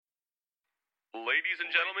Ladies and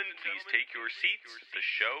gentlemen, please take your seats. The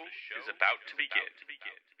show is about to begin.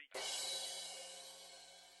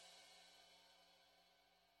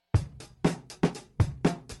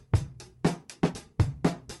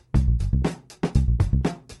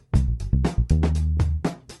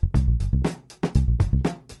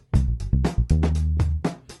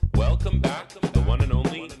 Welcome back to the one and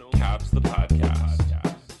only Cavs the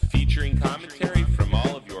Podcast, featuring commentary from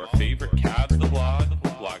all of your favorite Cavs the Blog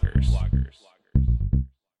bloggers.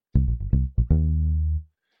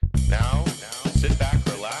 Now, sit back,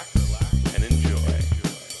 relax, and enjoy.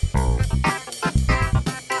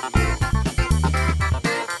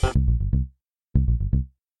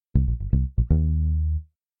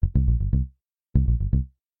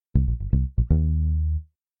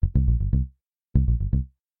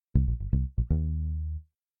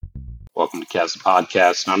 Welcome to Cavs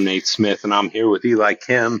Podcast. I'm Nate Smith, and I'm here with Eli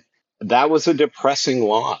Kim. That was a depressing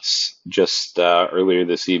loss just earlier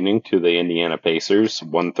this evening to the Indiana Pacers,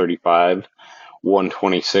 135-126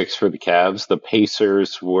 for the Cavs. The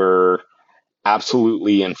Pacers were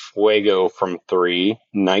absolutely in fuego from three,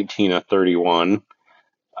 19 of 31,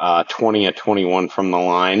 20 of 21 from the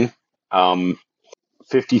line,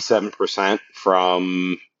 57%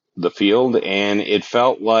 from the field, and it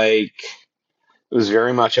felt like it was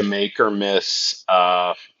very much a make or miss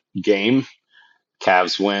game.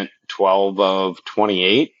 Cavs went 12 of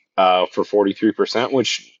 28 for 43%,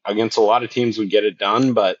 which against a lot of teams would get it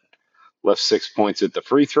done, but left 6 points at the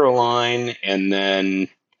free throw line and then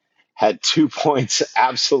had 2 points,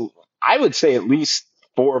 I would say at least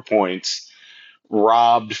 4 points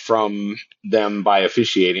robbed from them by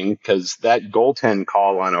officiating, because that goaltend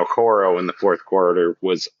call on Okoro in the fourth quarter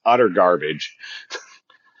was utter garbage.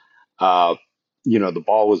 The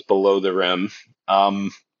ball was below the rim.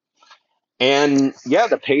 And yeah,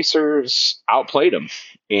 the Pacers outplayed them,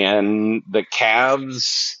 and the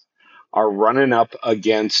Cavs are running up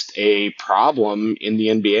against a problem in the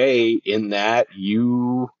NBA in that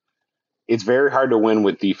it's very hard to win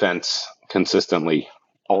with defense consistently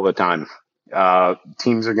all the time.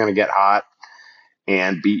 Teams are going to get hot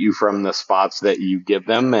and beat you from the spots that you give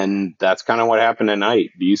them, and that's kind of what happened tonight.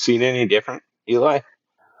 Do you see it any different, Eli?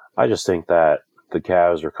 I just think that the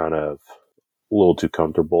Cavs are kind of a little too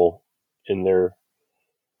comfortable in their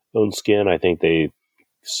own skin. I think they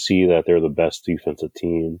see that they're the best defensive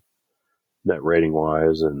team net rating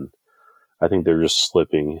wise, and I think they're just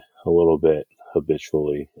slipping a little bit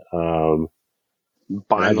habitually. Buying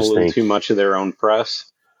a little too much of their own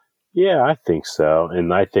press? Yeah, I think so.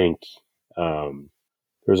 And I think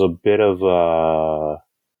there's a bit of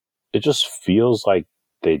it just feels like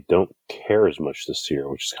they don't care as much this year,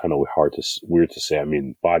 which is kind of weird to say. I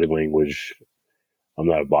mean, body language, I'm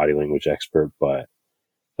not a body language expert, but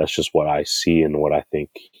that's just what I see and what I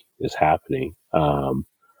think is happening. And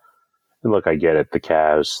look, I get it. The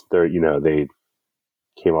Cavs, they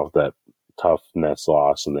came off that tough Nets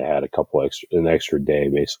loss and they had an extra day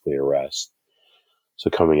basically of rest.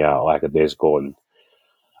 So coming out lackadaisical, and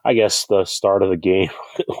I guess the start of the game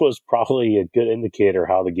was probably a good indicator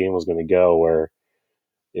how the game was going to go, where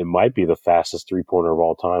it might be the fastest three-pointer of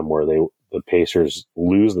all time, where the Pacers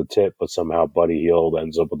lose the tip, but somehow Buddy Hield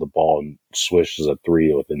ends up with the ball and swishes a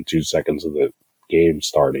three within 2 seconds of the game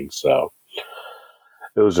starting. So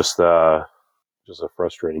it was just a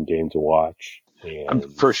frustrating game to watch, and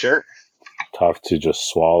for sure tough to just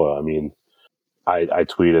swallow. I mean, I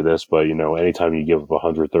tweeted this, but anytime you give up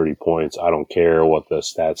 130 points, I don't care what the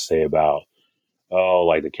stats say about,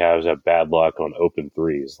 like the Cavs have bad luck on open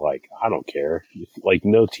threes. Like, I don't care. Like,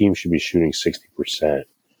 no team should be shooting 60%.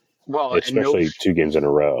 Well, especially 2 games in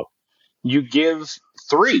a row. You give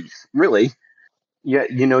threes, really. Yeah,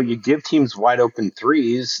 you give teams wide open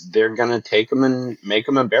threes, they're going to take them and make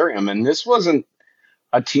them and bury them. And this wasn't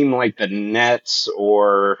a team like the Nets,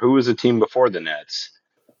 or who was a team before the Nets?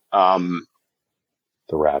 The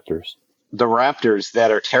Raptors. The Raptors,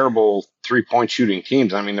 that are terrible three-point shooting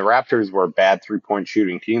teams. I mean, the Raptors were a bad three-point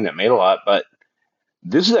shooting team that made a lot, but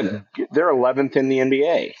this is they're 11th in the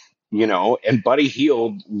NBA, and Buddy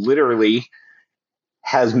Hield literally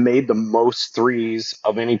has made the most threes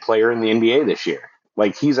of any player in the NBA this year.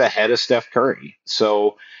 Like, he's ahead of Steph Curry.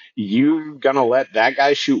 So you're going to let that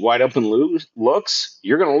guy shoot wide open looks,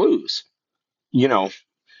 you're going to lose,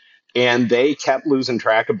 and they kept losing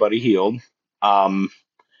track of Buddy Hield.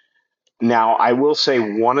 Now, I will say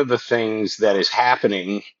one of the things that is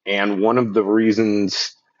happening, and one of the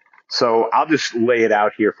reasons, so I'll just lay it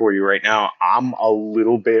out here for you right now. I'm a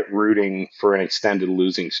little bit rooting for an extended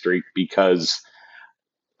losing streak, because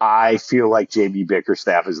I feel like JB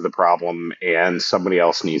Bickerstaff is the problem and somebody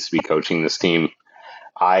else needs to be coaching this team.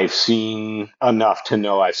 I've seen enough to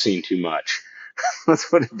know I've seen too much. Let's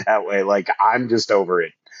put it that way. Like, I'm just over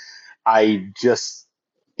it.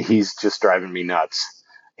 He's just driving me nuts.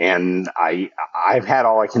 And I've had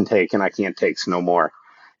all I can take, and I can't take no more.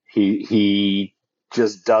 He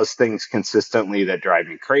just does things consistently that drive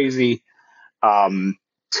me crazy.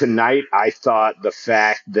 Tonight, I thought the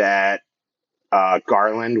fact that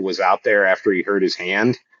Garland was out there after he hurt his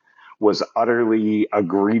hand was utterly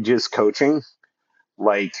egregious coaching.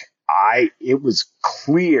 Like, it was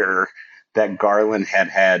clear that Garland had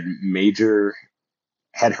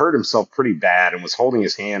hurt himself pretty bad and was holding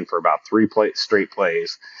his hand for about straight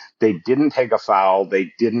plays. They didn't take a foul.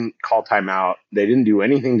 They didn't call timeout. They didn't do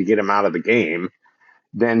anything to get him out of the game.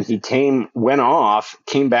 Then he went off,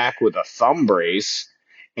 came back with a thumb brace,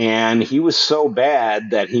 and he was so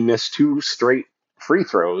bad that he missed 2 straight free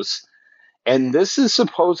throws. And this is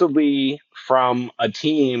supposedly from a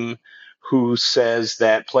team who says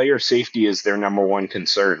that player safety is their number one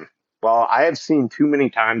concern. Well, I have seen too many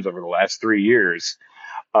times over the last 3 years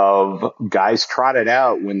of guys trotted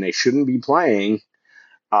out when they shouldn't be playing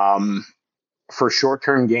for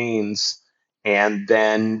short-term gains, and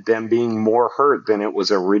then them being more hurt than it was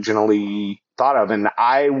originally thought of. And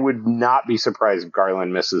I would not be surprised if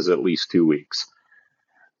Garland misses at least 2 weeks.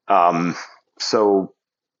 So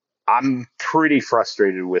I'm pretty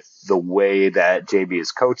frustrated with the way that JB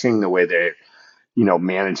is coaching, the way they're,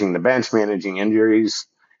 managing the bench, managing injuries.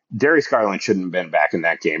 Darius Garland shouldn't have been back in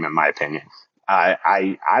that game, in my opinion.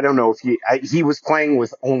 I don't know if he was playing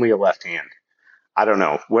with only a left hand. I don't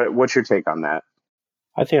know. What's your take on that?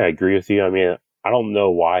 I think I agree with you. I mean, I don't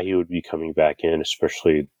know why he would be coming back in,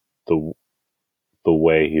 especially the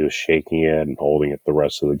way he was shaking it and holding it the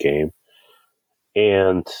rest of the game.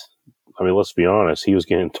 And I mean, let's be honest, he was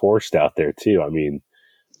getting torched out there too. I mean,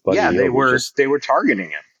 they were targeting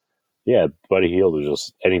him. Yeah, Buddy Hield was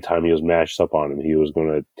just, anytime he was matched up on him, he was going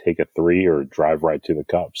to take a 3 or drive right to the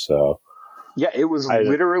cup. So yeah, it was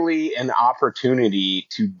literally an opportunity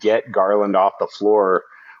to get Garland off the floor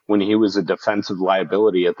when he was a defensive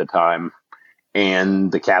liability at the time,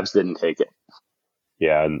 and the Cavs didn't take it.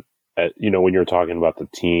 Yeah, and when you're talking about the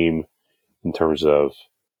team in terms of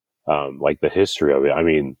like the history of it, I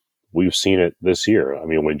mean, we've seen it this year. I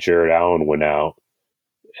mean, when Jared Allen went out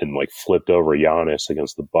and like flipped over Giannis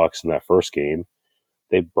against the Bucks in that first game,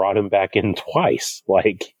 they brought him back in twice.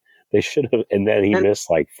 Like, they should have, and then he missed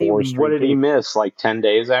like 4 straight. What did he miss? Like 10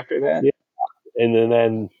 days after that? Yeah. And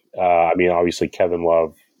then I mean, obviously Kevin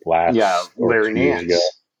Love Larry Nance.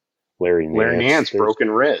 Larry Nance, broken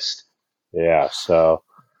wrist. Yeah, so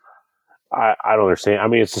I don't understand. I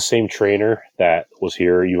mean, it's the same trainer that was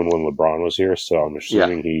here even when LeBron was here, so I'm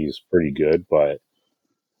assuming he's pretty good. But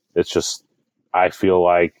it's just, I feel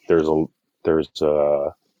like there's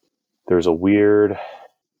a weird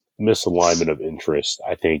misalignment of interest.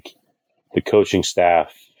 I think the coaching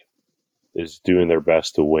staff is doing their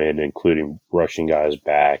best to win, including rushing guys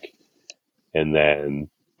back, and then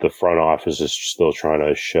the front office is still trying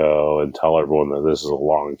to show and tell everyone that this is a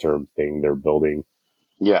long-term thing they're building.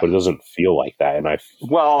 Yeah, but it doesn't feel like that. And I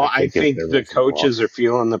think the coaches are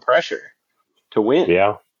feeling the pressure to win.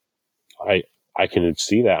 Yeah, I can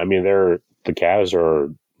see that. I mean, the Cavs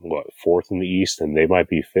are 4th in the East, and they might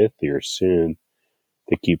be 5th here soon.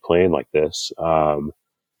 They keep playing like this, and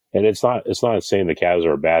it's not saying the Cavs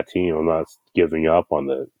are a bad team. I'm not giving up on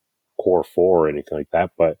the core 4 or anything like that,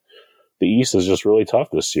 but the East is just really tough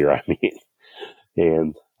this year. I mean,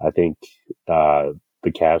 and I think the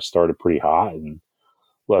Cavs started pretty hot, and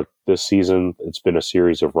look, this season it's been a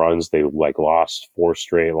series of runs. They lost 4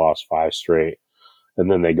 straight, lost 5 straight,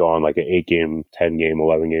 and then they go on like an 8-game, 10-game,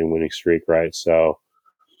 11-game winning streak, right? So,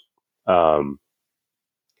 I'm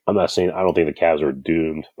not saying I don't think the Cavs are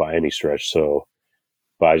doomed by any stretch. So,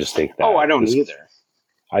 but I just think that I don't either.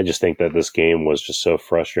 I just think that this game was just so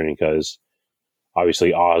frustrating because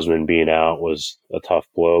obviously Osman being out was a tough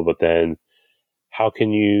blow, but then how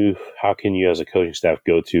can you as a coaching staff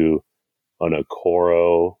go to an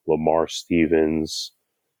Okoro, Lamar Stevens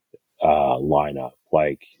lineup?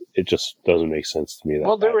 Like, it just doesn't make sense to me.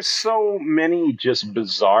 There were so many just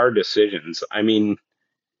bizarre decisions. I mean,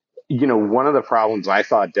 one of the problems I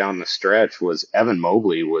thought down the stretch was Evan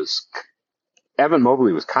Mobley was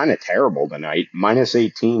kind of terrible tonight. Minus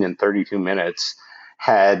 18 in 32 minutes,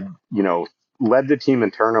 had, led the team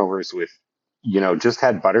in turnovers with, just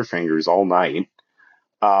had Butterfingers all night.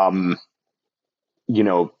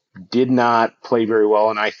 Did not play very well.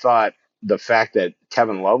 And I thought the fact that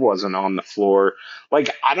Kevin Love wasn't on the floor,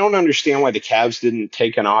 I don't understand why the Cavs didn't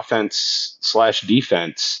take an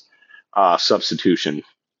offense/defense substitution,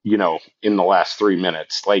 in the last 3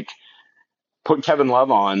 minutes. put Kevin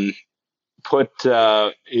Love on, get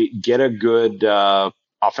a good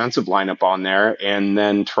offensive lineup on there, and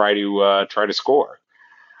then try to score.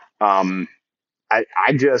 I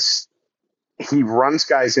just he runs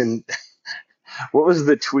guys in. What was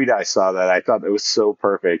the tweet I saw that I thought that was so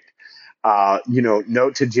perfect?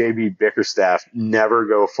 Note to JB Bickerstaff: never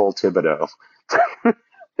go full Thibodeau.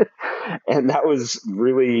 And that was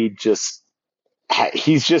really just,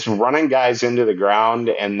 he's just running guys into the ground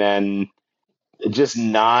and then just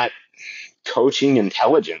not coaching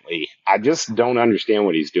intelligently. I just don't understand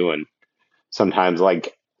what he's doing sometimes.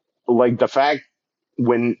 Like the fact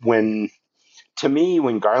when to me,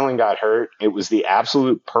 when Garland got hurt, it was the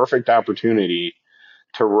absolute perfect opportunity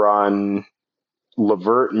to run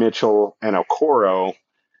LeVert, Mitchell, and Okoro,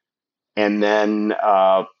 and then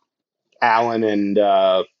Allen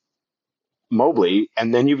and Mobley,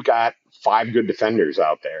 and then you've got 5 good defenders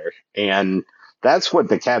out there. And that's what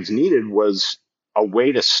the Cavs needed, was a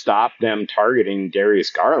way to stop them targeting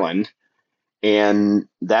Darius Garland. And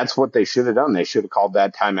that's what they should have done. They should have called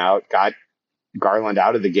that timeout, got Garland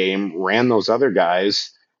out of the game, ran those other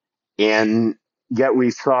guys. And yet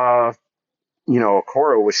we saw,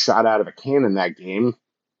 Okoro was shot out of a cannon that game,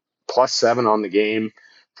 +7 on the game,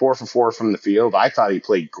 4 for 4 from the field. I thought he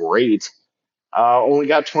played great. Only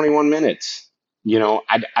got 21 minutes.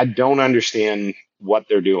 I don't understand what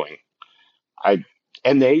they're doing.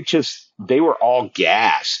 They were all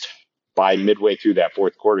gassed by midway through that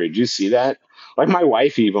fourth quarter. Did you see that? Like, my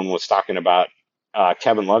wife even was talking about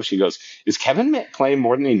Kevin Love. She goes, "Is Kevin playing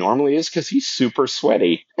more than he normally is? Because he's super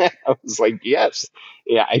sweaty." I was like, yes.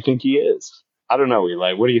 Yeah, I think he is. I don't know,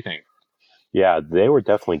 Eli. What do you think? Yeah, they were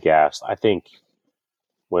definitely gassed. I think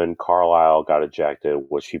when Carlisle got ejected,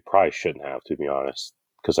 which he probably shouldn't have, to be honest,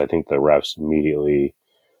 because I think the refs immediately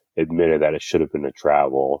admitted that it should have been a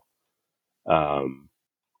travel.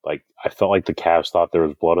 I felt like the Cavs thought there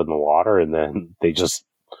was blood in the water, and then they just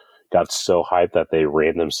got so hyped that they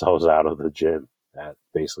ran themselves out of the gym.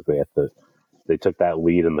 They took that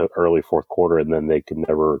lead in the early fourth quarter, and then they could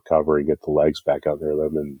never recover and get the legs back under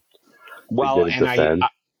them, and they didn't defend.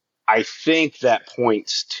 I think that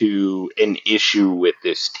points to an issue with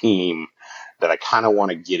this team that I kind of want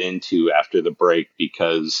to get into after the break,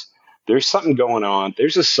 because there's something going on.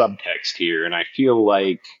 There's a subtext here, and I feel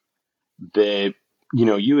like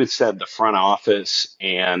you had said the front office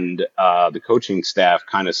and the coaching staff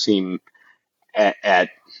kind of seem at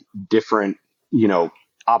different,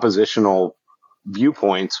 oppositional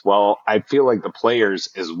viewpoints. Well, I feel like the players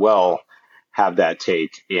as well have that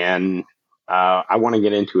take, and I want to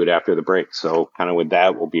get into it after the break. So kind of with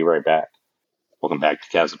that, we'll be right back. Welcome back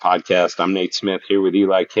to Cavs Podcast. I'm Nate Smith here with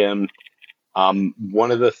Eli Kim.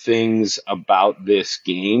 One of the things about this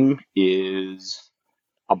game is,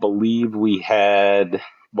 I believe we had,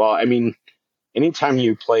 anytime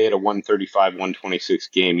you play at a 135, 126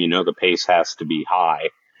 game, the pace has to be high.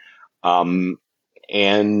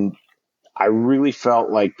 And I really felt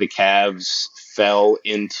like the Cavs fell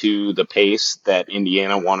into the pace that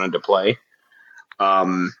Indiana wanted to play.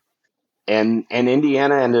 And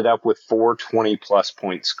Indiana ended up with 4 20-plus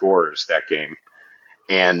point scorers that game.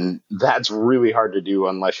 And that's really hard to do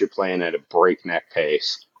unless you're playing at a breakneck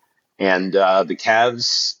pace. And the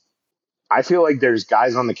Cavs, I feel like there's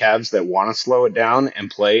guys on the Cavs that want to slow it down and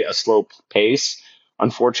play a slow pace.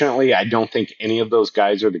 Unfortunately, I don't think any of those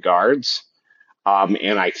guys are the guards.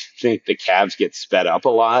 And I think the Cavs get sped up a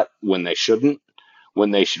lot when they shouldn't, when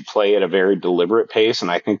they should play at a very deliberate pace. And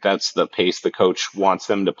I think that's the pace the coach wants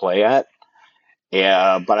them to play at.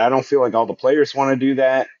 But I don't feel like all the players want to do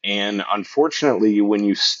that. And unfortunately, when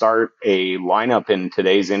you start a lineup in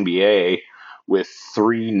today's NBA with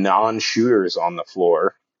 3 non-shooters on the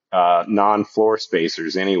floor, non-floor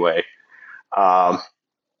spacers anyway,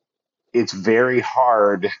 it's very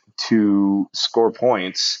hard to score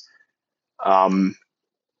points in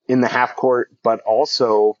the half court, but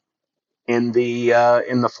also in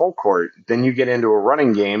the full court. Then you get into a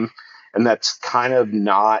running game, and that's kind of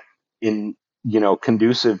not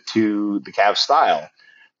conducive to the Cavs style.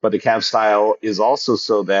 But the Cavs style is also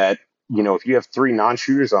so that, if you have 3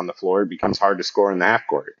 non-shooters on the floor, it becomes hard to score in the half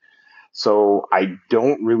court. So I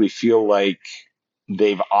don't really feel like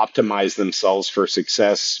they've optimized themselves for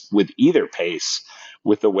success with either pace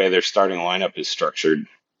with the way their starting lineup is structured.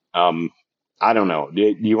 I don't know.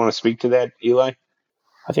 Do you want to speak to that, Eli?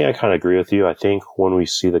 I think I kind of agree with you. I think when we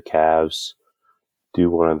see the Cavs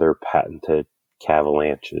do one of their patented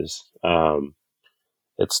Cavalanches,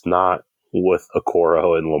 it's not with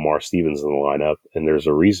Okoro and Lamar Stevens in the lineup, and there's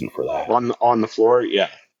a reason for that. On the floor, yeah.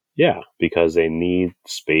 Yeah, because they need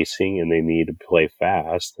spacing and they need to play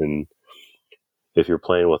fast. And, if you're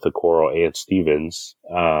playing with Okoro and Stevens,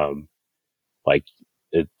 like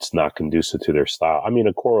it's not conducive to their style. I mean,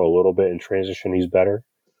 Okoro a little bit in transition, he's better,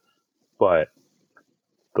 but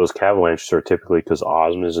those Cavalanches are typically, because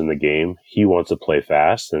Osman is in the game, he wants to play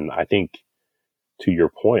fast, and I think, to your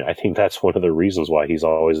point, I think that's one of the reasons why he's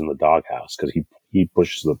always in the doghouse, because he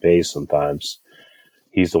pushes the pace sometimes.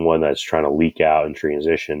 He's the one that's trying to leak out in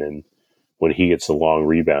transition, and when he gets the long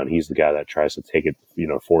rebound, he's the guy that tries to take it,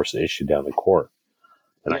 force the issue down the court.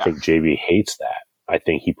 And I think JB hates that. I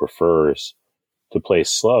think he prefers to play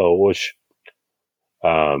slow, which,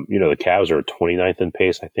 the Cavs are 29th in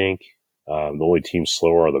pace, I think. The only team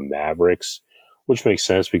slower are the Mavericks, which makes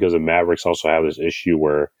sense because the Mavericks also have this issue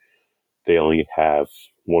where they only have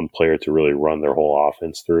one player to really run their whole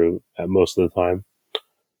offense through at most of the time.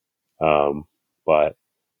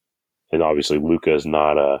 And obviously Luka is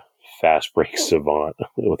not a fast break savant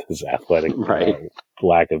with his athletic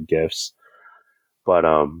lack of gifts. But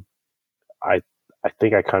I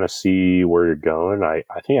think I kind of see where you're going. I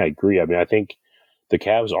think I agree. I mean, I think the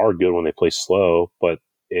Cavs are good when they play slow, but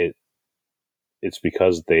it's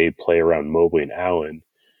because they play around Mobley and Allen.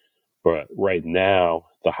 But right now,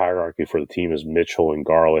 the hierarchy for the team is Mitchell and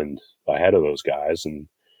Garland ahead of those guys, and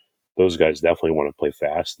those guys definitely want to play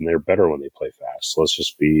fast, and they're better when they play fast.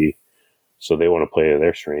 So they want to play to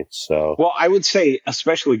their strengths. So, well, I would say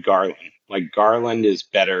especially Garland. Like, Garland is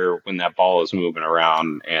better when that ball is moving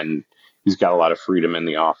around, and he's got a lot of freedom in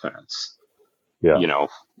the offense. Yeah,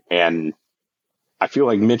 and I feel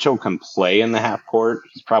like Mitchell can play in the half court.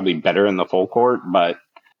 He's probably better in the full court, but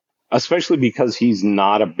especially because he's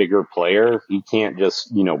not a bigger player, he can't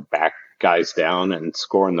just, back guys down and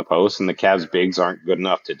score in the post, and the Cavs bigs aren't good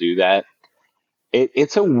enough to do that.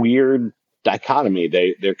 It's a weird dichotomy.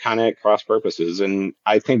 They're kind of at cross purposes, and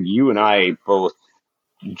I think you and I both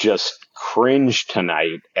just cringed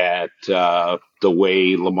tonight at the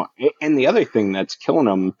way Lamar. And the other thing that's killing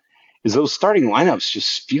them is those starting lineups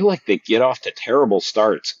just feel like they get off to terrible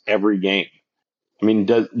starts every game. I mean,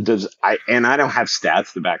 I don't have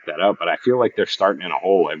stats to back that up, but I feel like they're starting in a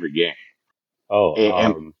hole every game.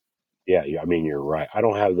 Yeah. I mean, you're right.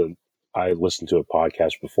 I listened to a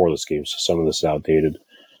podcast before this game, so some of this is outdated.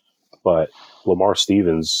 But Lamar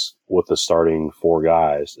Stevens with the starting four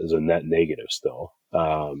guys is a net negative still.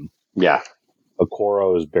 Okoro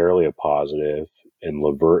is barely a positive, and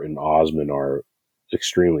LeVert and Osman are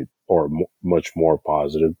much more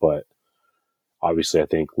positive. But obviously, I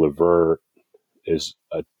think LeVert is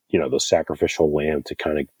the sacrificial lamb to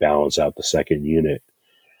kind of balance out the second unit.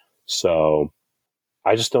 So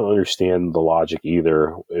I just don't understand the logic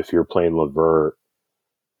either. If you're playing Lamar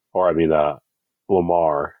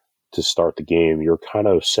to start the game, you're kind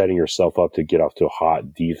of setting yourself up to get off to a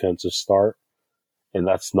hot defensive start. And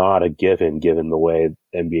that's not a given the way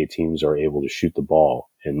NBA teams are able to shoot the ball.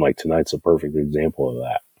 And like tonight's a perfect example of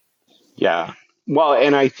that. Yeah. Well,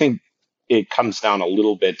 and I think it comes down a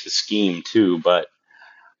little bit to scheme too, but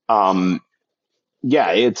I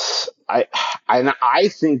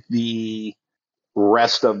think the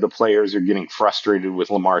rest of the players are getting frustrated with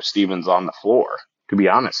Lamar Stevens on the floor, to be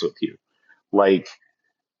honest with you. Like,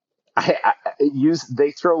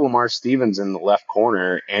 they throw Lamar Stevens in the left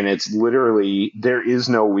corner, and it's literally, there is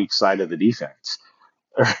no weak side of the defense.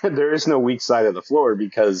 There is no weak side of the floor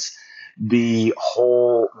because there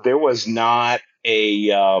was not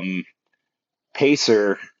a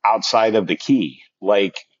pacer outside of the key.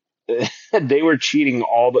 Like, they were cheating the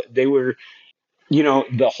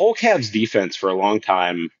whole Cavs defense for a long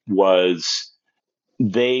time was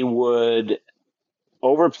they would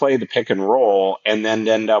overplay the pick and roll and then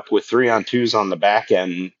end up with 3-on-2s on the back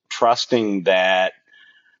end, trusting that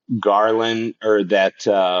Garland or that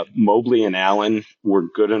Mobley and Allen were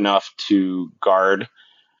good enough to guard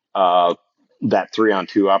that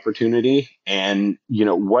 3-on-2 opportunity. And,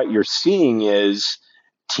 what you're seeing is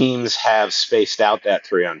teams have spaced out that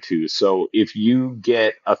 3-on-2. So if you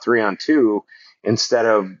get a 3-on-2, instead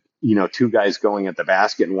of, two guys going at the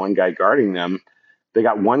basket and one guy guarding them, they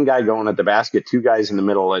got one guy going at the basket, two guys in the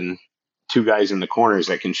middle, and two guys in the corners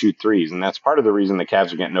that can shoot threes. And that's part of the reason the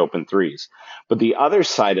Cavs are getting open threes. But the other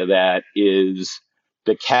side of that is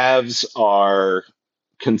the Cavs are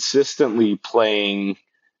consistently playing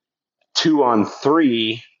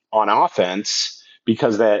 2-on-3 on offense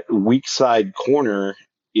because that weak side corner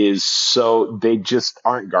is they just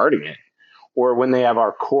aren't guarding it. Or when they have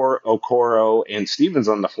our Okoro and Stevens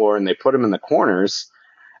on the floor and they put them in the corners,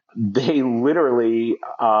 they literally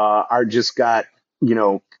are just got,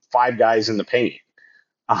 5 guys in the paint.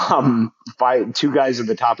 2 guys at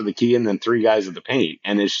the top of the key and then 3 guys at the paint.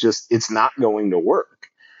 And it's not going to work.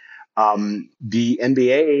 The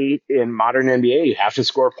NBA, in modern NBA, you have to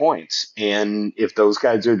score points. And if those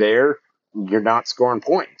guys are there, you're not scoring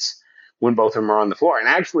points when both of them are on the floor. And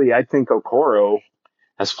actually, I think Okoro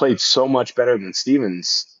has played so much better than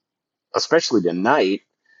Stevens, especially tonight,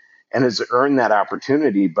 and has earned that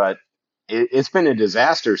opportunity. But it's been a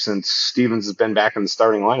disaster since Stevens has been back in the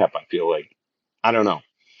starting lineup, I feel like. I don't know.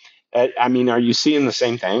 I mean, are you seeing the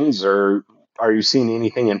same things, or are you seeing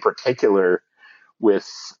anything in particular with,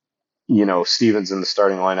 Stevens in the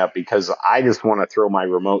starting lineup? Because I just want to throw my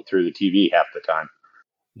remote through the TV half the time.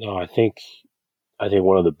 No, I think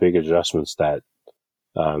one of the big adjustments that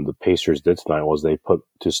the Pacers did tonight was they put,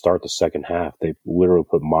 to start the second half, they literally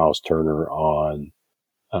put Miles Turner on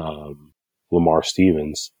Lamar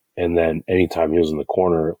Stevens, and then anytime he was in the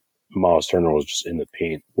corner, Miles Turner was just in the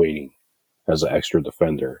paint waiting as an extra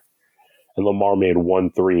defender. And Lamar made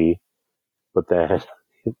 1-3, but then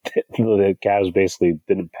the Cavs basically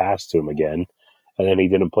didn't pass to him again, and then he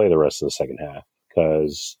didn't play the rest of the second half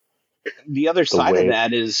because the other side of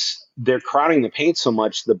that is they're crowding the paint so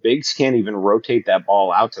much the bigs can't even rotate that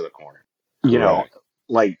ball out to the corner.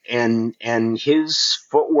 And his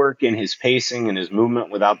footwork and his pacing and his movement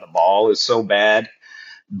without the ball is so bad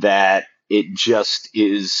that it just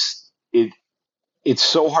is it's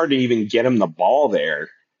so hard to even get him the ball there,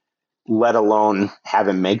 let alone have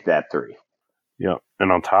him make that three. Yeah,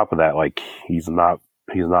 and on top of that, he's not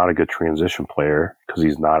a good transition player because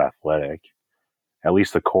he's not athletic. At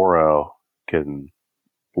least Okoro can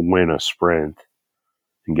win a sprint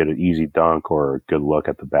and get an easy dunk or a good look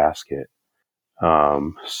at the basket. Hey,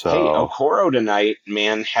 Okoro tonight,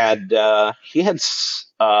 man, had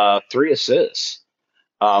 3 assists.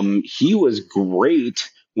 He was great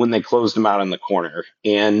when they closed him out in the corner,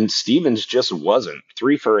 and Stevens just wasn't.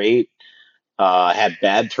 3 for 8, had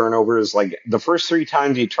bad turnovers. Like the first 3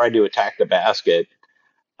 times he tried to attack the basket,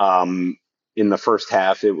 in the first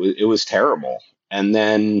half, it was terrible. And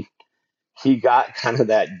then he got kind of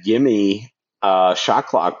that gimme shot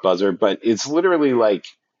clock buzzer, but it's literally like,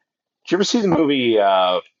 did you ever see the movie,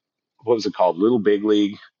 what was it called? Little Big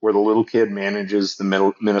League, where the little kid manages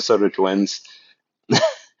the Minnesota Twins?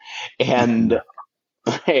 and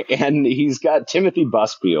he's got Timothy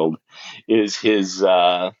Busfield is his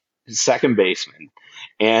second baseman.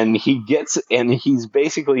 And he's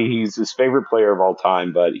his favorite player of all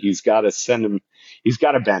time, but he's got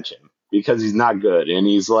to bench him because he's not good. And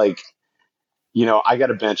he's like, I got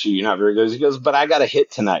to bench you. You're not very good. He goes, but I got to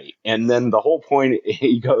hit tonight. And then the whole point,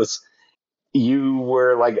 he goes, you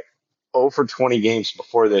were like 0 for 20 games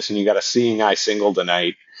before this, and you got a seeing eye single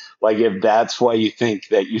tonight. Like, if that's why you think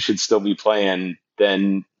that you should still be playing,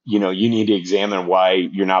 then, you need to examine why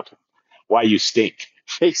you stink,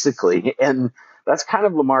 basically. And that's kind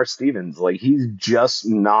of Lamar Stevens. Like, he's just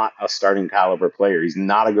not a starting caliber player. He's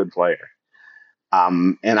not a good player.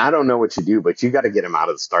 And I don't know what you do, but you got to get him out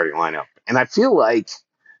of the starting lineup. And I feel like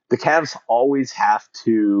the Cavs always have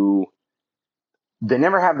to, they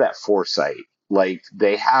never have that foresight. Like,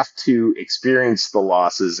 they have to experience the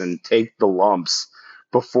losses and take the lumps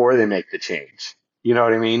before they make the change. You know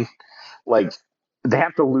what I mean? Like, they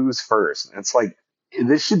have to lose first. And it's like,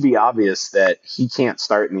 this should be obvious that he can't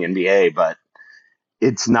start in the NBA, but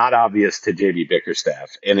it's not obvious to JB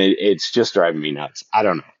Bickerstaff. And it's just driving me nuts. I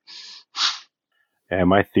don't know. And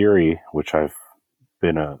my theory, which I've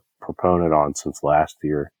been a proponent on since last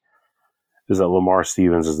year, is that Lamar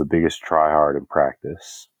Stevens is the biggest tryhard in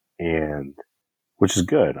practice, and which is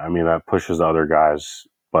good. I mean, that pushes the other guys,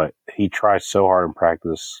 but he tries so hard in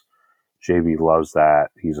practice. JB loves that.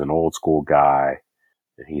 He's an old school guy,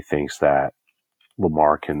 and he thinks that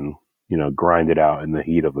Lamar can, grind it out in the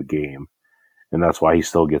heat of a game. And that's why he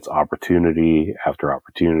still gets opportunity after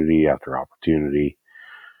opportunity after opportunity.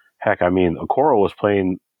 Heck, I mean, Okoro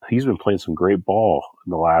he's been playing some great ball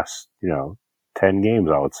in the last, 10 games,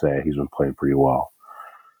 I would say. He's been playing pretty well.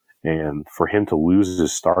 And for him to lose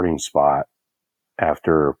his starting spot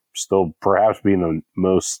after still perhaps being the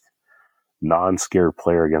most non-scared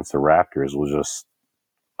player against the Raptors was just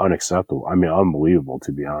unacceptable. I mean, unbelievable,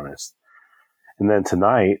 to be honest. And then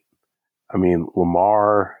tonight, I mean,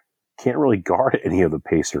 Lamar can't really guard any of the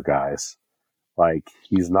Pacer guys. Like,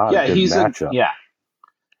 he's not a good matchup.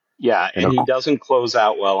 Yeah, and he doesn't close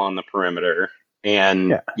out well on the perimeter.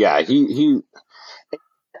 And he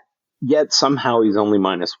yet somehow he's only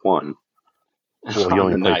 -1. Well, he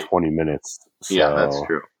only played 20 minutes. So. Yeah, that's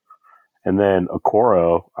true. And then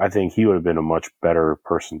Okoro, I think he would have been a much better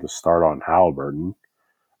person to start on Halliburton.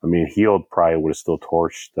 I mean, Hield probably would have still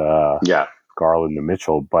torched Garland and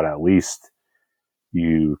Mitchell, but at least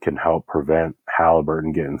you can help prevent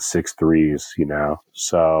Halliburton getting 6 threes,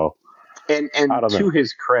 So And I don't to know.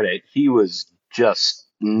 his credit, he was just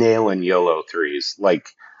nailing YOLO threes, like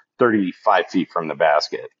 35 feet from the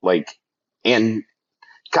basket. And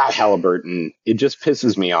God, Halliburton, it just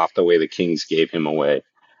pisses me off the way the Kings gave him away.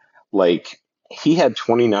 Like, he had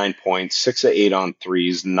 29 points, 6 of 8 on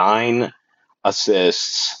threes, 9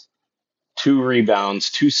 assists, 2 rebounds,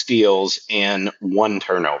 2 steals, and 1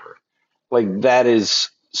 turnover. Like, that is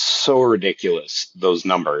so ridiculous, those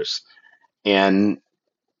numbers. And,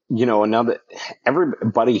 another,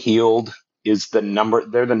 everybody Healed is they're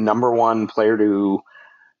the number one player to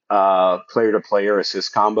player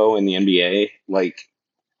assist combo in the NBA. Like,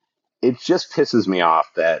 it just pisses me off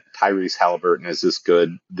that Tyrese Halliburton is this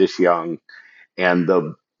good, this young, and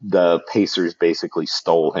the Pacers basically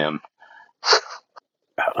stole him.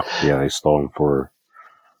 Yeah, they stole him for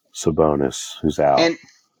Sabonis, who's out. And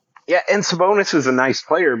Sabonis is a nice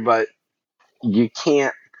player, but you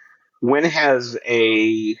can't. When has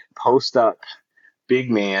a post up big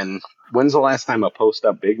man? When's the last time a post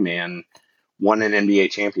up big man won an NBA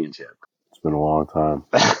championship? It's been a long time.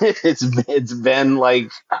 it's been like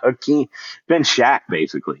been Shaq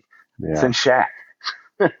basically. Yeah. It's been Shaq.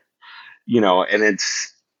 And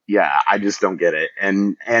it's I just don't get it.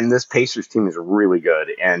 And this Pacers team is really good.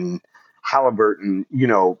 And Halliburton,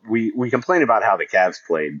 we complain about how the Cavs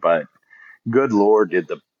played, but good Lord, did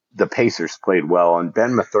the Pacers played well. And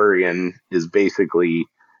Ben Mathurin is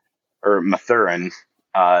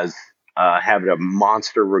having a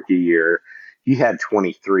monster rookie year. He had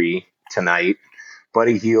 23 tonight.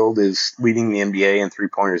 Buddy Hield is leading the NBA in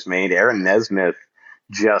 3-pointers made. Aaron Nesmith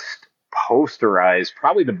just posterized,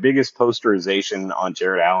 probably the biggest posterization on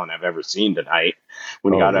Jared Allen I've ever seen tonight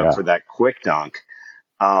when he got up for that quick dunk.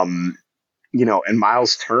 And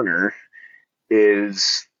Miles Turner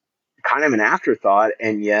is kind of an afterthought,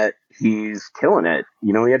 and yet he's killing it.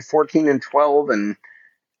 He had 14 and 12 and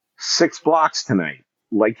 6 blocks tonight,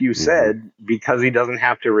 like you said, because he doesn't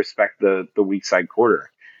have to respect the weak side quarter.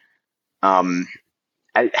 The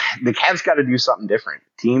Cavs got to do something different.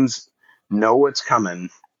 Teams know what's coming,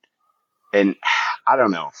 and I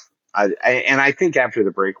don't know. I think after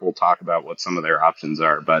the break we'll talk about what some of their options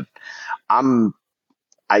are. But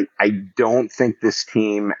I don't think this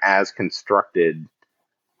team, as constructed,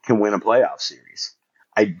 can win a playoff series.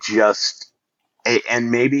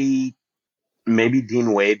 And maybe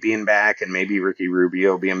Dean Wade being back and maybe Ricky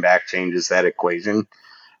Rubio being back changes that equation,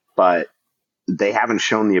 but they haven't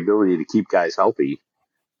shown the ability to keep guys healthy.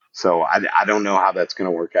 So I don't know how that's going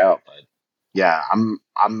to work out, but yeah,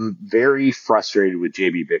 I'm very frustrated with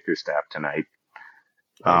JB Bickerstaff tonight.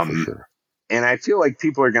 For sure. And I feel like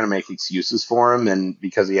people are going to make excuses for him, and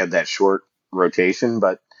because he had that short rotation,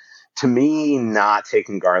 but to me, not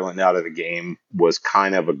taking Garland out of the game was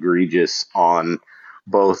kind of egregious on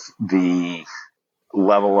both the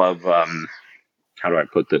level of how do I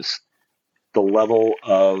put this? The level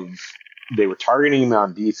of they were targeting him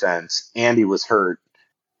on defense, and he was hurt.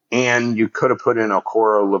 And you could have put in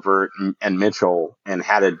Okoro, LeVert, and Mitchell and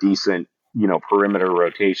had a decent, perimeter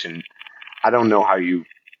rotation. I don't know how you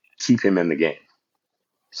keep him in the game.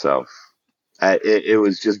 So it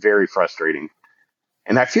was just very frustrating.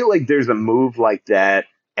 And I feel like there's a move like that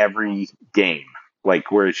every game,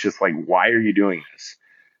 like where it's just like, why are you doing this?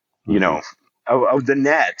 Of the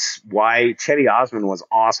Nets, why Chetty Osman was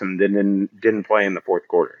awesome, didn't play in the fourth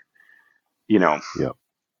quarter. Yep.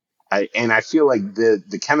 I feel like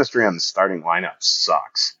the chemistry on the starting lineup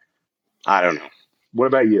sucks. I don't know. What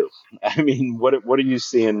about you? I mean, what are you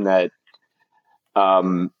seeing that?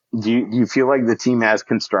 Do you feel like the team as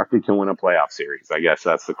constructed can win a playoff series? I guess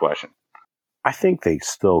that's the question. I think they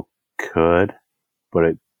still could, but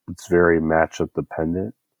it's very matchup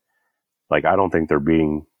dependent. Like, I don't think they're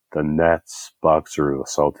beating the Nets, Bucks, or the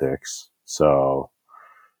Celtics. So,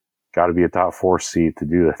 got to be a top 4 seed to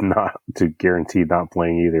do that, not to guarantee not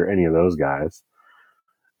playing either any of those guys.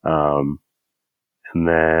 And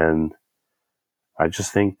then I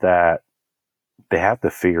just think that they have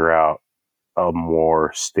to figure out a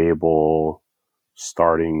more stable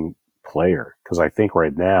starting player, because I think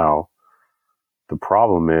right now the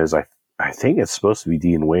problem is I think it's supposed to be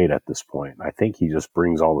Dean Wade at this point. I think he just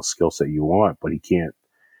brings all the skill set you want, but he can't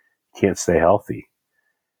stay healthy.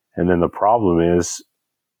 And then the problem is,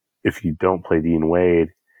 if you don't play Dean Wade,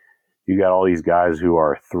 you got all these guys who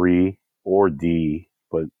are 3 or D,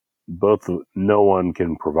 but no one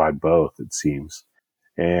can provide both, it seems.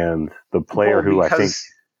 And the player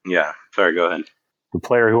Sorry, go ahead. The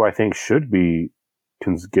player who I think should be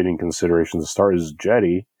getting consideration to start is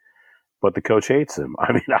Jetty, but the coach hates him.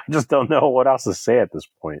 I mean, I just don't know what else to say at this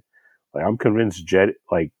point. Like, I'm convinced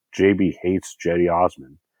JB hates Jetty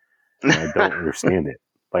Osman, and I don't understand it.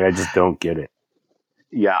 Like, I just don't get it.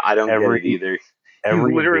 Yeah, I don't get it either. He's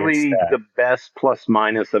literally the best plus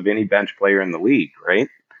minus of any bench player in the league, right?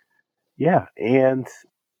 Yeah, and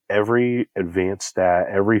every advanced stat,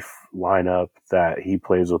 every lineup that he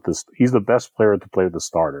plays with this, he's the best player to play with the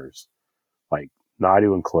starters. Like, not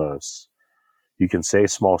even close. You can say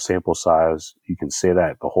small sample size, you can say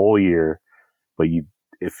that the whole year, but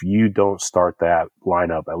if you don't start that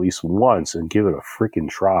lineup at least once and give it a freaking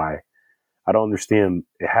try, I don't understand.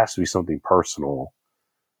 It has to be something personal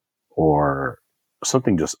or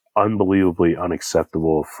something just unbelievably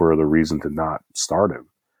unacceptable for the reason to not start him.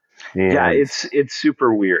 And yeah, it's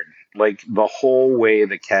super weird. Like the whole way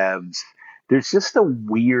the Cavs, there's just a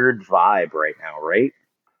weird vibe right now, right?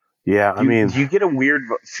 Yeah, do you get a weird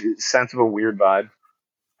sense of a weird vibe?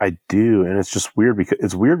 I do, and it's just weird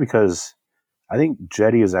because I think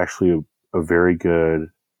Jetty is actually a very good,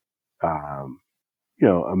 a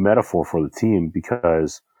metaphor for the team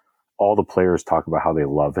because all the players talk about how they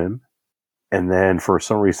love him, and then for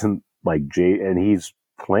some reason, like and he's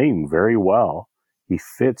playing very well. He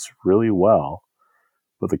fits really well,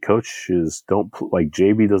 but the coaches don't like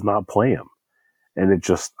JB does not play him, and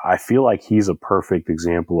I feel like he's a perfect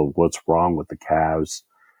example of what's wrong with the Cavs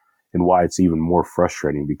and why it's even more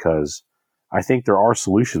frustrating because I think there are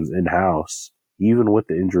solutions in house, even with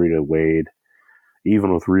the injury to Wade,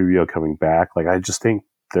 even with Rubio coming back. Like, I just think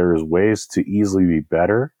there's ways to easily be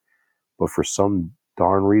better, but for some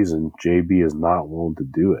darn reason, JB is not willing to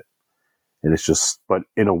do it. And it's just, but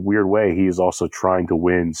in a weird way, he is also trying to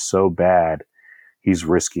win so bad, he's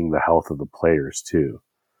risking the health of the players too.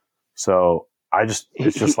 So it's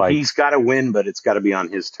just like, he's got to win, but it's got to be on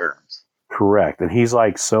his terms. Correct. And he's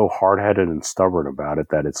like so hard-headed and stubborn about it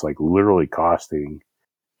that it's like literally costing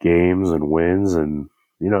games and wins, and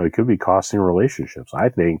it could be costing relationships. I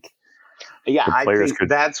think I think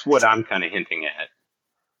that's what I'm kind of hinting at.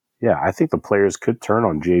 Yeah, I think the players could turn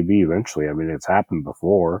on JB eventually. I mean, it's happened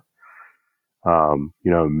before.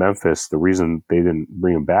 Memphis, the reason they didn't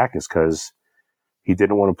bring him back is because he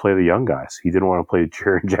didn't want to play the young guys. He didn't want to play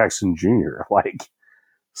Jaren Jackson Jr.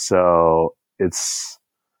 So it's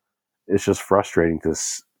just frustrating to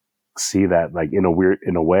see that, like, in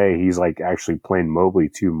a way, he's like actually playing Mobley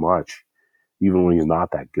too much, even when he's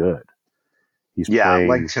not that good. He's playing,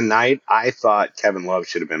 like tonight, I thought Kevin Love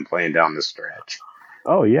should have been playing down the stretch.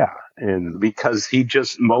 Oh yeah, and because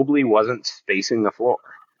Mobley wasn't spacing the floor.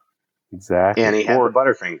 Exactly. And he had the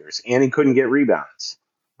butterfingers, and he couldn't get rebounds.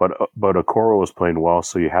 But Okoro was playing well,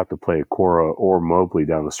 so you have to play Okoro or Mobley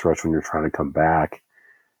down the stretch when you're trying to come back.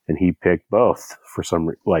 And he picked both for some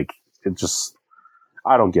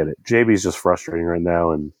I don't get it. JB's just frustrating right now,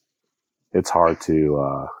 and it's hard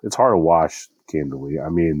to watch, candidly. I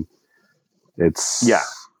mean, it's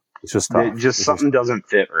just tough. Something doesn't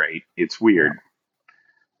fit right. It's weird.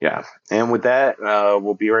 Yeah. And with that,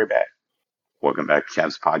 we'll be right back. Welcome back to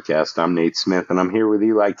Cavs Podcast. I'm Nate Smith, and I'm here with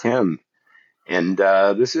Eli Kim. And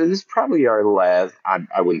this is probably our last,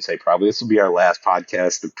 I wouldn't say probably, this will be our last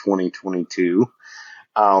podcast of 2022.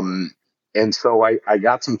 And so I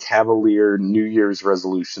got some cavalier New Year's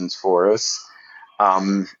resolutions for us.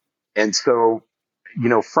 And so,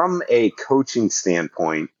 from a coaching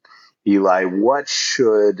standpoint, Eli, what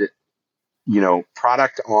should,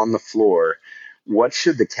 product on the floor, what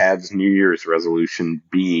should the Cavs New Year's resolution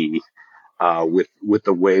be with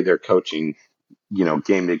the way they're coaching,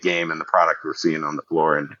 game to game and the product we're seeing on the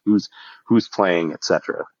floor and who's playing,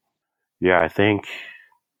 etc. Yeah, I think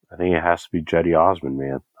it has to be Cedi Osman,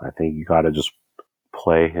 man. I think you got to just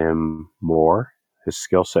play him more. His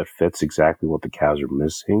skill set fits exactly what the Cavs are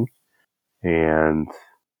missing, and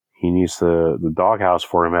he needs the doghouse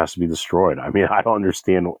for him has to be destroyed. I mean, I don't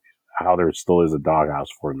understand how there still is a doghouse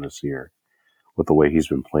for him this year with the way he's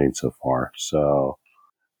been playing so far. So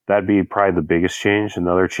that'd be probably the biggest change.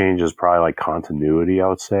 Another change is probably like continuity, I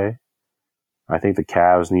would say. I think the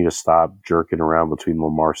Cavs need to stop jerking around between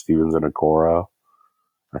Lamar Stevens and Okoro.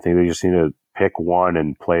 I think they just need to pick one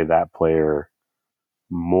and play that player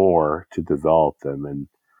more to develop them. And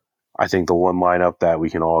I think the one lineup that we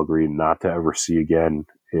can all agree not to ever see again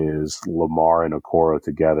is Lamar and Okoro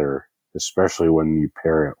together, especially when you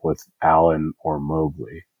pair it with Allen or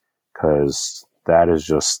Mobley, because that is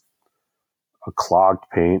just a clogged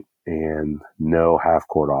paint and no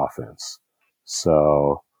half-court offense.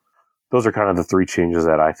 So those are kind of the three changes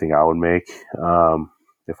that I think I would make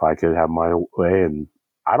if I could have my way. And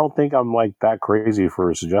I don't think I'm like that crazy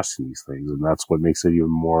for suggesting these things, and that's what makes it even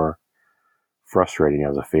more frustrating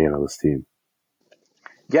as a fan of this team.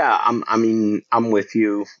 Yeah, I'm with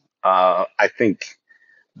you. I think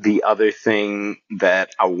the other thing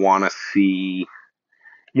that I want to see,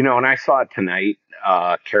 And I saw it tonight.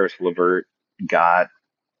 Karis LeVert got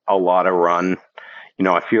a lot of run.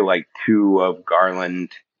 I feel like two of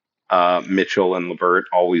Garland, Mitchell, and LeVert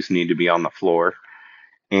always need to be on the floor.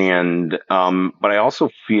 But I also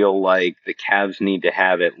feel like the Cavs need to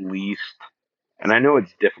have at least, and I know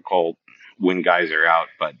it's difficult when guys are out,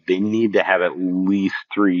 but they need to have at least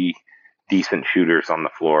three decent shooters on the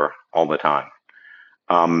floor all the time.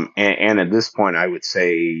 And at this point, I would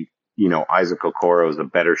say, Isaac Okoro is a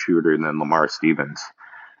better shooter than Lamar Stevens.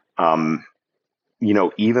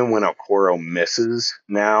 Even when Okoro misses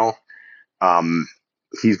now,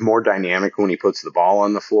 he's more dynamic when he puts the ball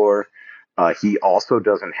on the floor. He also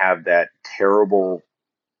doesn't have that terrible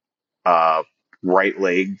right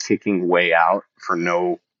leg kicking way out for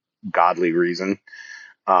no godly reason.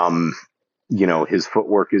 His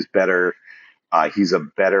footwork is better. He's a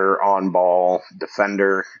better on-ball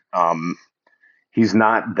defender. He's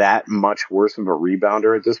not that much worse of a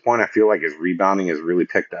rebounder at this point. I feel like his rebounding has really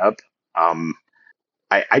picked up. And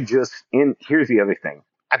here's the other thing.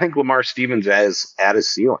 I think Lamar Stevens is at his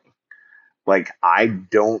ceiling. Like, I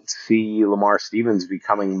don't see Lamar Stevens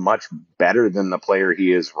becoming much better than the player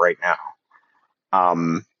he is right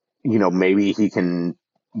now. Maybe he can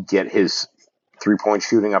get his 3-point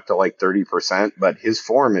shooting up to like 30%, but his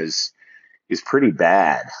form is pretty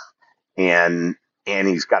bad. And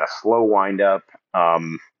he's got a slow wind up.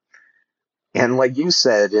 And like you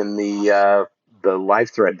said in the live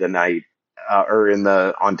thread tonight,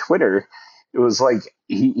 on Twitter, it was like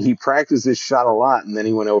he practiced his shot a lot, and then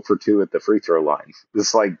he went 0 for 2 at the free throw line.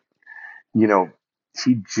 It's like, I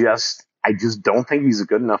just don't think he's a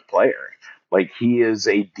good enough player. Like, he is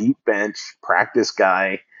a deep bench practice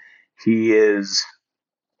guy. He is,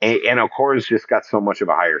 and Okoro's just got so much of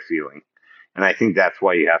a higher ceiling. And I think that's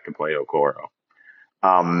why you have to play Okoro.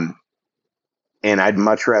 And I'd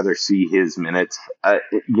much rather see his minutes. I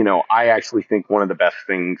actually think one of the best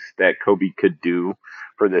things that Kobe could do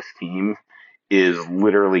for this team is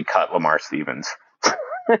literally cut Lamar Stevens.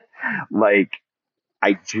 Like,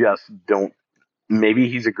 I just don't. Maybe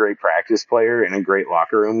he's a great practice player and a great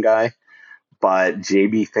locker room guy, but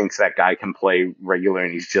JB thinks that guy can play regular,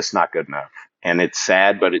 and he's just not good enough. And it's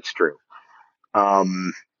sad, but it's true.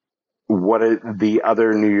 What are the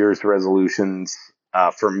other New Year's resolutions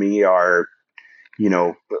for me are,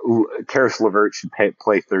 Karis LeVert should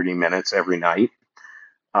play 30 minutes every night.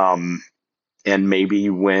 And maybe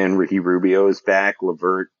when Ricky Rubio is back,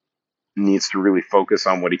 LeVert needs to really focus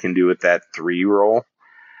on what he can do with that 3 role.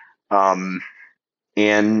 And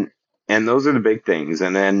those are the big things.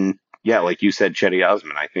 And then, yeah, like you said, Cedi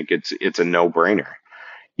Osman, I think it's a no-brainer.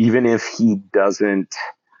 Even if he doesn't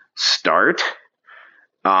start,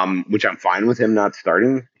 which I'm fine with him not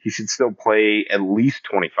starting, he should still play at least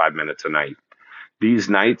 25 minutes a night. These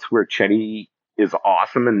nights where Cedi is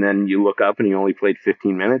awesome and then you look up and he only played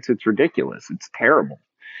 15 minutes, it's ridiculous. It's terrible.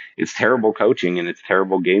 It's terrible coaching and it's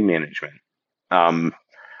terrible game management.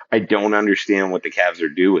 I don't understand what the Cavs are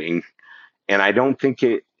doing. And I don't think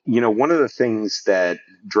one of the things that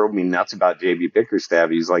drove me nuts about JB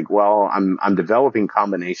Bickerstaff, he's like, well, I'm developing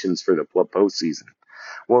combinations for the postseason.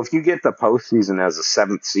 Well, if you get the postseason as a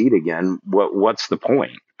 7th seed again, what's the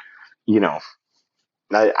point?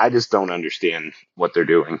 I just don't understand what they're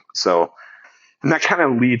doing. So, and that kind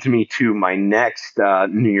of leads me to my next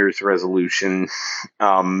New Year's resolution.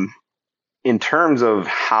 In terms of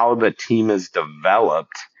how the team is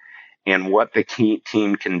developed and what the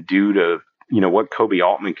team can do to, what Kobe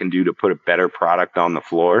Altman can do to put a better product on the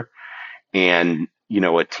floor, and,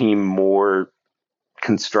 a team more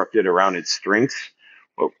constructed around its strengths.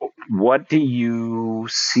 What do you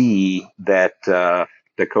see that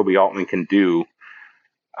Kobe Altman can do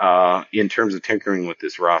in terms of tinkering with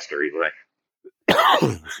this roster, Eli?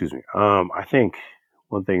 Excuse me. I think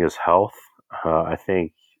one thing is health. I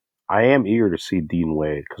think I am eager to see Dean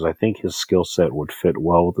Wade because I think his skill set would fit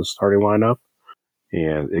well with the starting lineup,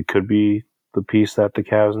 and it could be the piece that the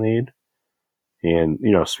Cavs need. And,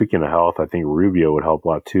 speaking of health, I think Rubio would help a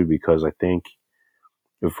lot too, because I think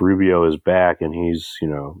if Rubio is back and he's,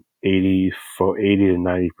 80 to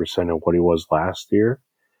 90% of what he was last year,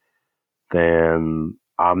 then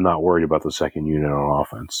I'm not worried about the second unit on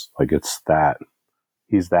offense. Like,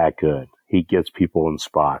 he's that good. He gets people in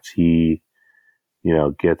spots. He,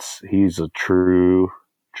 he's a true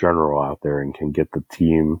general out there and can get the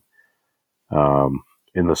team,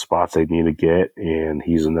 in the spots they need to get. And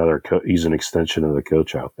he's he's an extension of the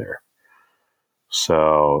coach out there.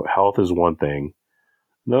 So health is one thing.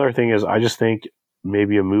 Another thing is I just think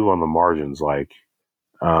maybe a move on the margins. Like,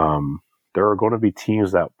 there are going to be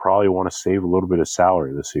teams that probably want to save a little bit of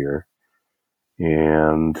salary this year.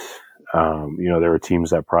 And There are teams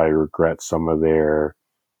that probably regret some of their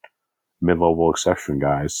mid-level exception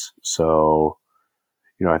guys. So,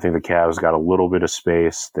 I think the Cavs got a little bit of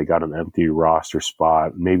space. They got an empty roster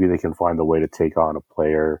spot. Maybe they can find a way to take on a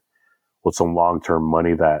player with some long-term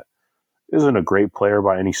money that isn't a great player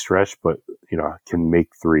by any stretch, but, can make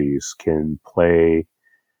threes, can play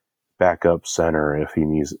backup center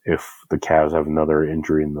if the Cavs have another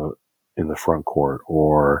injury in the front court,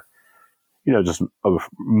 or, just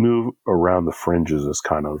move around the fringes is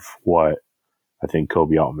kind of what I think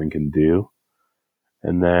Kobe Altman can do.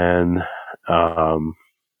 And then,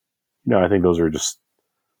 I think those are just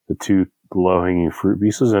the two low-hanging fruit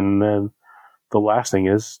pieces. And then the last thing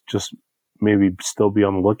is just maybe still be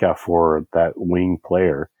on the lookout for that wing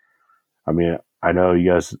player. I mean, I know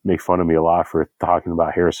you guys make fun of me a lot for talking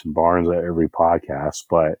about Harrison Barnes at every podcast,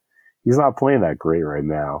 but he's not playing that great right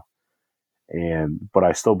now. But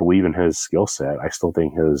I still believe in his skill set. I still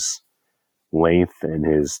think his length and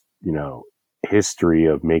his, history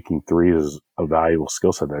of making threes is a valuable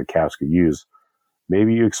skill set that the Cavs could use.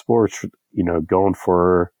 Maybe you explore, going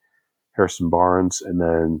for Harrison Barnes, and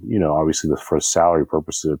then, obviously for salary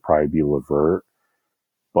purposes, it'd probably be LeVert.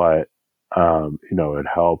 But, it'd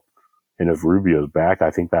help. And if Rubio's back,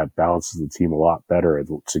 I think that balances the team a lot better. It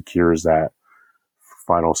secures that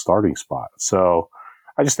final starting spot. So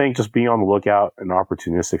I just think just being on the lookout and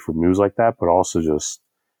opportunistic for moves like that, but also just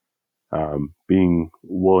being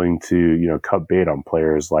willing to, cut bait on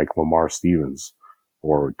players like Lamar Stevens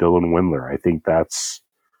or Dylan Windler. I think that's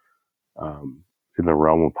in the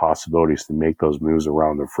realm of possibilities to make those moves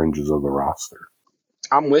around the fringes of the roster.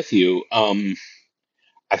 I'm with you. I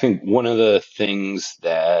think one of the things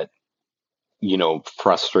that,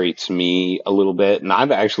 frustrates me a little bit, and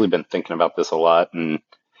I've actually been thinking about this a lot, and,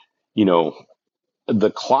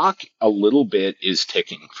 the clock a little bit is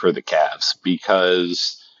ticking for the Cavs,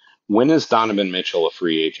 because when is Donovan Mitchell a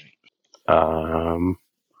free agent?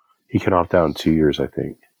 He can opt out in 2 years, I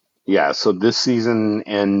think. Yeah, so this season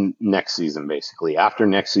and next season, basically. After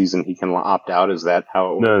next season, he can opt out. Is that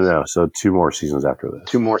how it works? No. So 2 more seasons after this.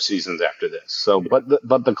 2 more seasons after this. So, but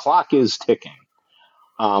the clock is ticking.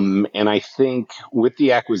 And I think with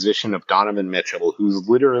the acquisition of Donovan Mitchell, who's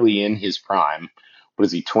literally in his prime, what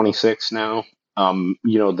is he, 26 now?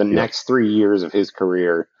 Next 3 years of his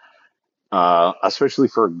career, especially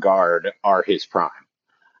for a guard, are his prime.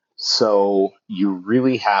 So you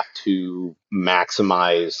really have to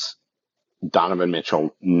maximize Donovan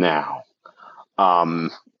Mitchell now.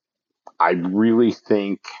 I really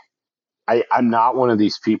think I'm not one of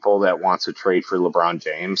these people that wants to trade for LeBron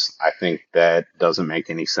James. I think that doesn't make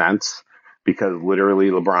any sense, because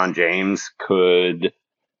literally LeBron James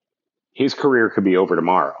his career could be over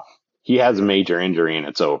tomorrow. He has a major injury and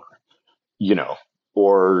it's over,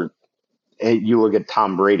 or you look at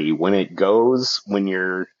Tom Brady, when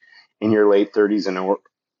you're in your late 30s and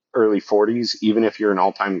early 40s, even if you're an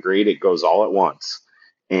all-time great, it goes all at once.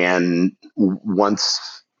 And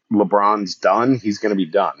once LeBron's done, he's going to be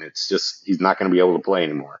done. It's just, he's not going to be able to play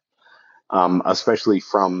anymore, especially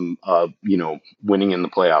from, winning in the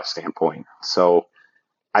playoff standpoint. So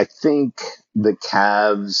I think the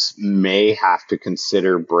Cavs may have to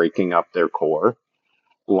consider breaking up their core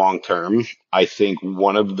long term. I think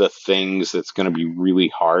one of the things that's going to be really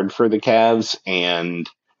hard for the Cavs, and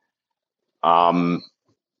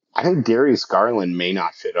I think Darius Garland may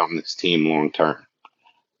not fit on this team long term.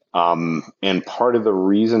 And part of the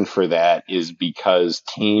reason for that is because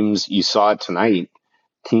teams, you saw it tonight,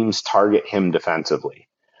 teams target him defensively.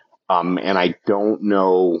 And I don't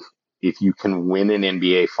know if you can win an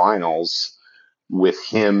NBA Finals with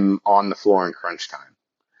him on the floor in crunch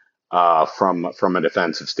time, from a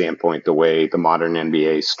defensive standpoint, the way the modern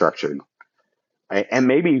NBA is structured. And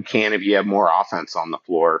maybe you can if you have more offense on the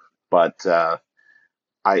floor, but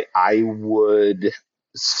I would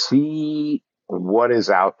see what is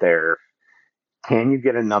out there. Can you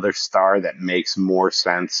get another star that makes more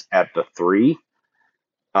sense at the 3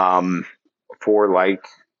 for like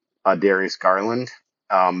Darius Garland?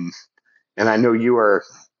 And I know you are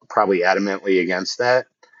probably adamantly against that.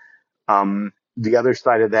 The other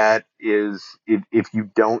side of that is if you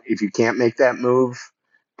can't make that move,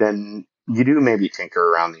 then you do maybe tinker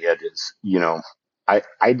around the edges.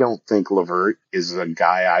 I don't think LeVert is a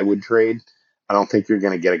guy I would trade. I don't think you're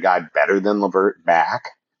going to get a guy better than LeVert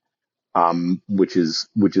back, which is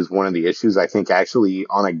one of the issues. I think actually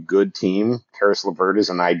on a good team, Caris LeVert is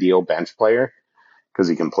an ideal bench player because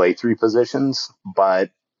he can play 3 positions.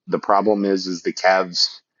 But the problem is the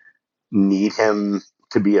Cavs need him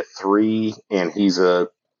to be a 3, and he's a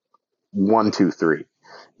 1-2-3.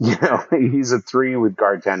 he's a 3 with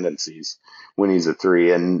guard tendencies when he's a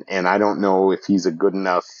 3, and I don't know if he's a good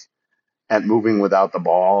enough at moving without the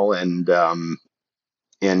ball and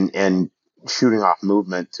shooting off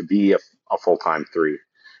movement to be a full-time 3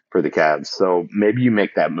 for the Cavs. So maybe you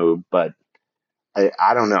make that move, but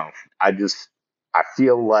I don't know. I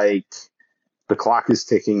feel like the clock is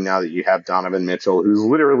ticking now that you have Donovan Mitchell, who's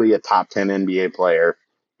literally a top 10 NBA player.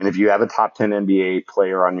 And if you have a top 10 NBA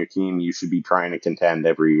player on your team, you should be trying to contend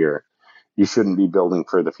every year. You shouldn't be building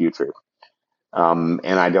for the future. And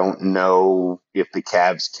I don't know if the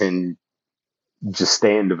Cavs can just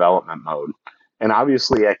stay in development mode. And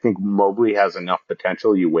obviously, I think Mobley has enough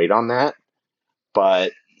potential. You wait on that.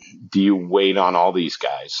 But do you wait on all these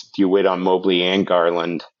guys? Do you wait on Mobley and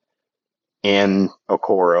Garland and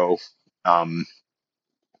Okoro? I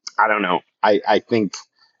don't know. I think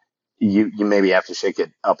you maybe have to shake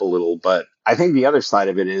it up a little. But I think the other side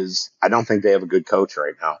of it is I don't think they have a good coach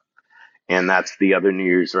right now. And that's the other New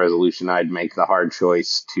Year's resolution. I'd make the hard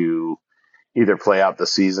choice to either play out the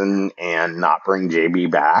season and not bring JB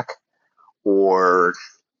back, or,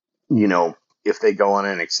 if they go on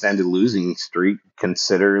an extended losing streak,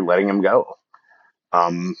 consider letting him go.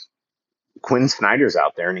 Quinn Snyder's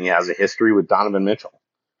out there, and he has a history with Donovan Mitchell.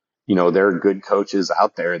 There are good coaches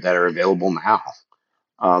out there that are available now.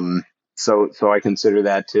 So I consider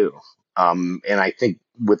that too. And I think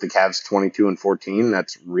with the Cavs 22-14,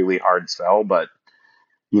 that's really hard sell, but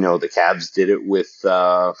the Cavs did it with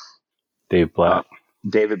David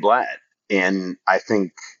Blatt. And I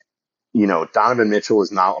think, Donovan Mitchell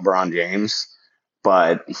is not LeBron James,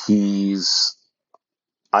 but he's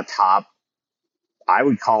I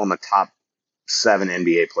would call him a top 7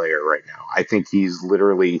 NBA player right now. I think he's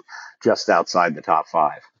literally just outside the top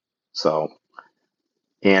 5. So,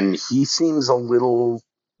 and he seems a little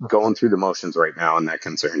going through the motions right now, and that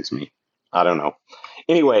concerns me. I don't know.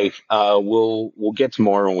 Anyway, we'll get to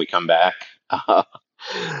more when we come back.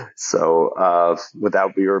 So with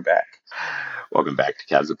that, we were back. Welcome back to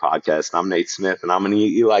Cavs the Podcast. I'm Nate Smith, and I'm an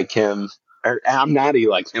Eli Kim. I'm not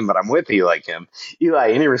Eli Kim, but I'm with Eli Kim.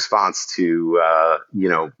 Eli, any response to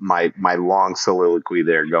my long soliloquy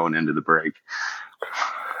there going into the break?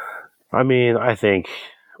 I mean, I think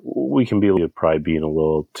we can be probably being a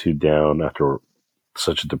little too down after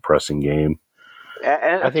such a depressing game.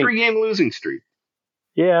 And a 3-game losing streak.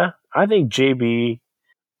 Yeah, I think JB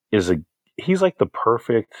he's like the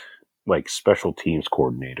perfect special teams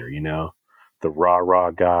coordinator, the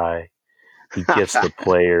rah-rah guy. He gets the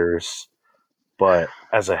players. But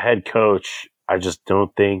as a head coach, I just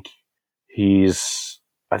don't think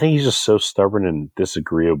I think he's just so stubborn and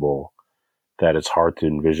disagreeable that it's hard to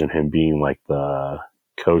envision him being like the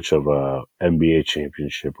coach of a NBA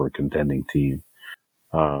championship or contending team.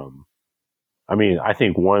 I mean, I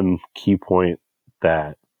think one key point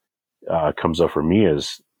that comes up for me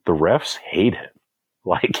is the refs hate him.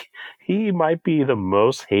 He might be the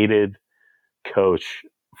most hated coach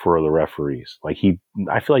for the referees. I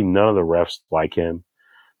feel like none of the refs like him.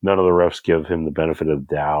 None of the refs give him the benefit of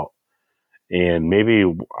the doubt. And maybe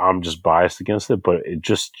I'm just biased against it, but it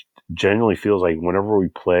just genuinely feels like whenever we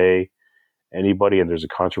play anybody and there's a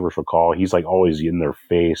controversial call, he's always in their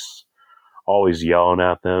face, always yelling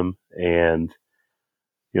at them. And,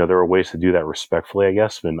 there are ways to do that respectfully, I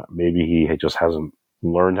guess. And maybe he just hasn't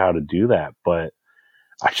learned how to do that. But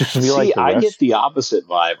I just feel I get the opposite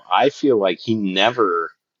vibe. I feel like he never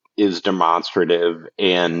is demonstrative,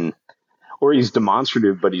 or he's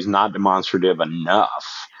demonstrative, but he's not demonstrative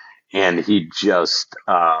enough. And he just,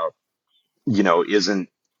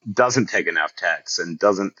 doesn't take enough texts and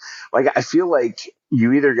doesn't I feel like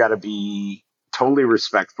you either got to be totally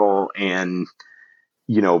respectful and,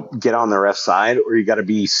 get on the ref side, or you got to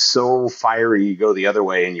be so fiery you go the other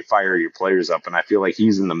way and you fire your players up. And I feel like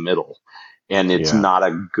he's in the middle, and it's not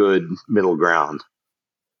a good middle ground.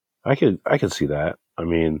 I could see that. I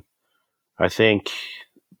mean, I think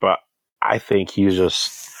he's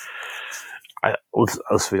just. I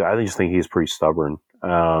just think he's pretty stubborn.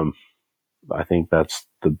 I think that's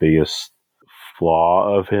the biggest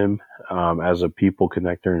flaw of him as a people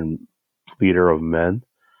connector and leader of men.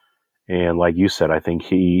 And like you said, I think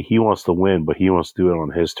he wants to win, but he wants to do it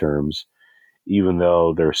on his terms, even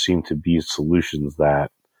though there seem to be solutions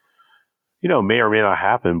that, may or may not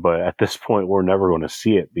happen. But at this point, we're never going to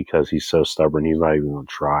see it because he's so stubborn. He's not even going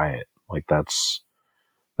to try it. That's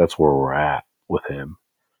where we're at with him.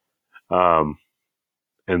 And,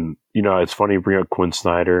 it's funny you bring up Quinn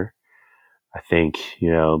Snyder. I think,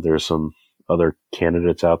 there's some other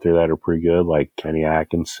candidates out there that are pretty good, like Kenny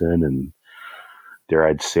Atkinson and, dare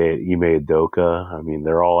I'd say it, Ime Udoka. I mean,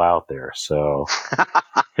 they're all out there. So,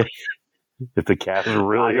 If the Cavs are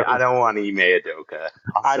really, I don't want Ime Udoka.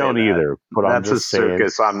 I don't either. But I'm That's a just saying,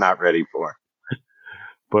 circus I'm not ready for.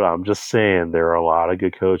 but I'm just saying there are a lot of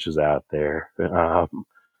good coaches out there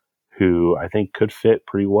who I think could fit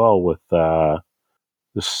pretty well with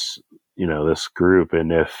this, this group.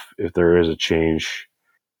 And if there is a change,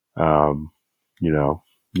 you know,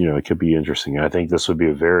 it could be interesting. I think this would be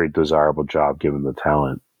a very desirable job given the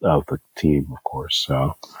talent of the team, of course.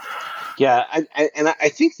 So, yeah, I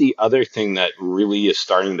think the other thing that really is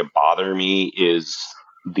starting to bother me is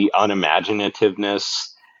the unimaginativeness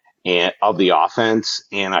of the offense,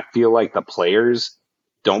 and I feel like the players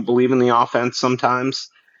don't believe in the offense sometimes.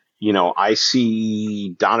 I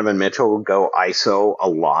see Donovan Mitchell go ISO a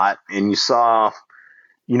lot, and you saw,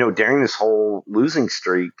 during this whole losing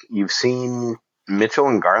streak, you've seen Mitchell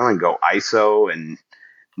and Garland go ISO and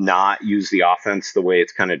not use the offense the way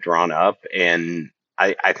it's kind of drawn up. And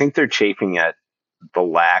I think they're chafing at the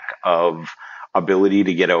lack of ability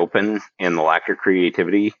to get open and the lack of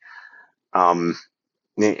creativity. And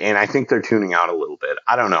I think they're tuning out a little bit.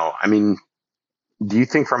 I don't know. I mean, do you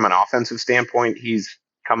think from an offensive standpoint he's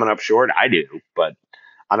coming up short? I do, but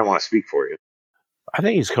I don't want to speak for you. I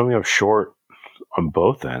think he's coming up short on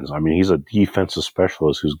both ends. I mean, he's a defensive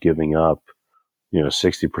specialist who's giving up,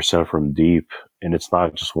 60% from deep, and it's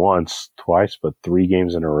not just once, twice, but 3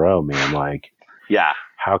 games in a row, man. Like, yeah,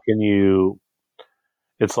 how can you?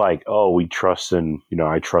 It's like, oh, we trust in,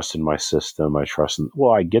 I trust in my system.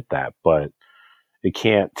 Well, I get that, but you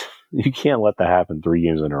can't let that happen 3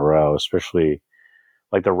 games in a row, especially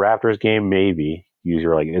like the Raptors game. Maybe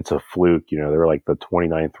you're like, it's a fluke. They're like the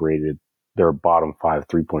 29th rated. They're a bottom 5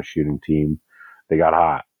 3-point shooting team. They got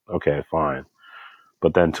hot. Okay, fine.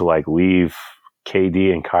 But then to like leave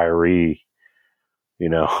KD and Kyrie,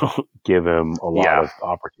 give him a lot of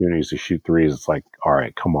opportunities to shoot threes. It's like, all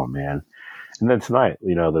right, come on, man. And then tonight,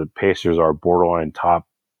 the Pacers are borderline top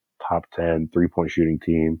 10 3-point shooting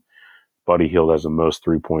team. Buddy Hield has the most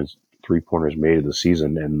 3-pointers made of the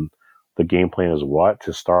season. And the game plan is what?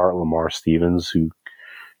 To start Lamar Stevens, who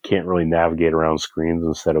can't really navigate around screens,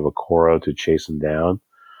 instead of Okoro to chase him down.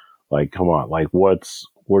 Like, come on. Like, what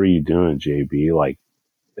are you doing, JB? Like,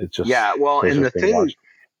 it's just. Yeah, well, and the thing.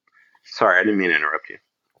 Sorry, I didn't mean to interrupt you.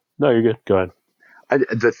 No, you're good. Go ahead.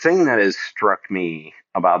 The thing that has struck me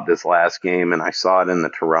about this last game, and I saw it in the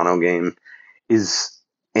Toronto game, is,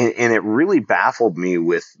 and it really baffled me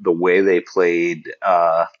with the way they played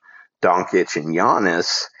Doncic and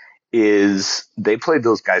Giannis, is they played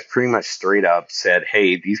those guys pretty much straight up, said,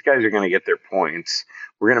 hey, these guys are going to get their points.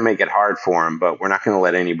 We're going to make it hard for them, but we're not going to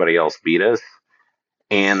let anybody else beat us.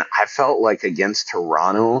 And I felt like against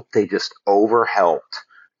Toronto, they just overhelped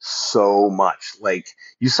so much. Like,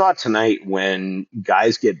 you saw tonight when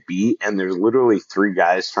guys get beat and there's literally 3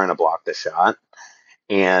 guys trying to block the shot.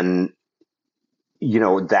 And,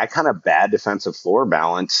 that kind of bad defensive floor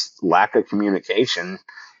balance, lack of communication,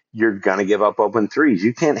 you're going to give up open threes.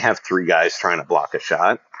 You can't have 3 guys trying to block a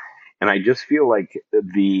shot. And I just feel like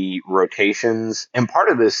the rotations, and part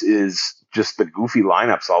of this is just the goofy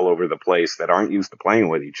lineups all over the place that aren't used to playing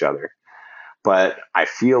with each other. But I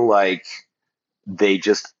feel like they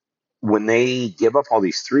just, when they give up all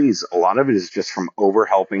these threes, a lot of it is just from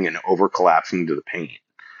overhelping and over collapsing to the paint.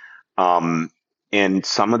 And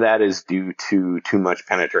some of that is due to too much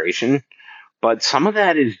penetration, but some of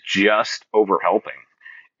that is just overhelping.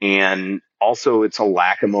 And also it's a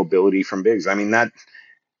lack of mobility from bigs. I mean,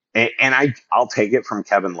 I'll take it from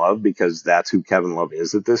Kevin Love because that's who Kevin Love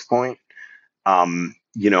is at this point. And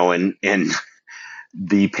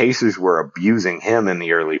the Pacers were abusing him in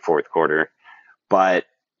the early fourth quarter, but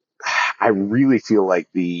I really feel like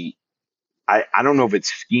I don't know if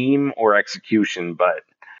it's scheme or execution, but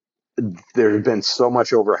there's been so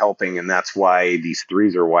much overhelping, and that's why these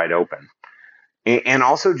threes are wide open. And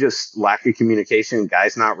also just lack of communication,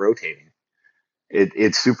 guys not rotating.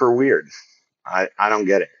 It's super weird. I don't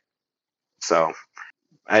get it. So,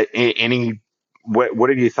 what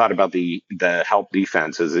have you thought about the help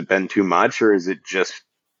defense? Has it been too much, or is it just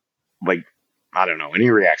like, I don't know, any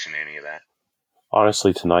reaction to any of that?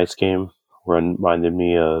 Honestly, tonight's game reminded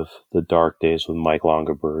me of the dark days with Mike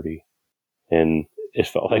Longobardi, and it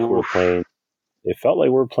felt like we were playing. It felt like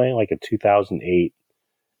we were playing like a 2008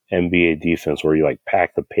 NBA defense where you like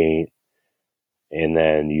pack the paint, and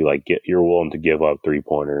then you you're willing to give up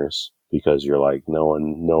 3-pointers because you're like, no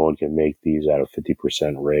one can make these at a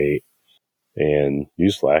 50% rate. And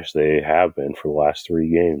newsflash, they have been for the last 3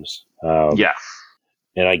 games. Yeah,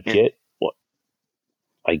 and I get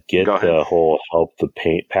the whole help the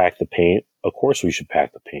paint, pack the paint. Of course, we should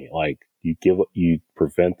pack the paint. Like, you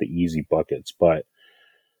prevent the easy buckets, but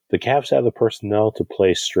the Cavs have the personnel to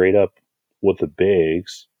play straight up with the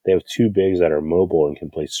bigs. They have 2 bigs that are mobile and can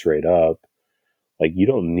play straight up. Like, you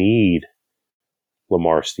don't need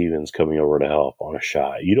Lamar Stevens coming over to help on a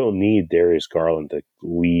shot. You don't need Darius Garland to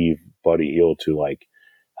leave Buddy Hield to, like,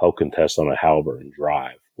 help contest on a Halliburton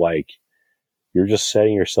drive. Like, you're just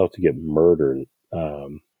setting yourself to get murdered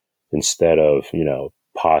instead of,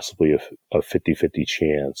 possibly a 50-50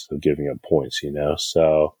 chance of giving up points,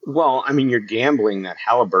 So, well, I mean, you're gambling that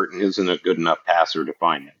Halliburton isn't a good enough passer to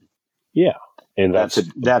find him. yeah. And that's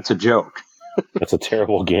a joke. That's a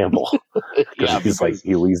terrible gamble. Because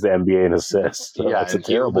he leads the NBA in assists. So that's a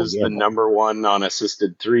terrible gamble. The number 1 on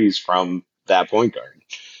assisted threes from that point guard.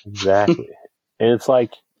 Exactly. And it's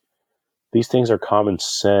like, these things are common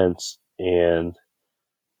sense. And,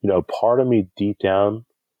 part of me deep down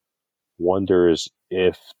wonders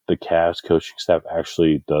if the Cavs coaching staff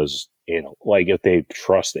actually does, if they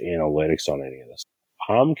trust the analytics on any of this.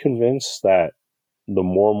 I'm convinced that the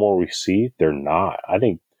more and more we see, they're not. I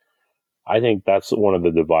think that's one of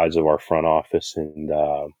the divides of our front office and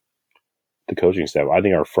the coaching staff. I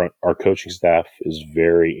think our coaching staff is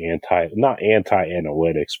very not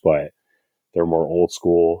anti-analytics, but they're more old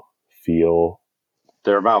school feel.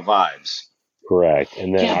 They're about vibes. Correct.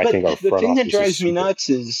 And then I think our front office. The thing that drives me nuts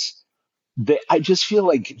is that I just feel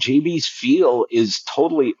like JB's feel is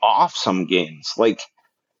totally off some games. Like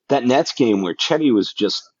that Nets game where Chetty was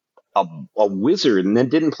just a wizard and then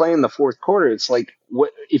didn't play in the fourth quarter. It's like,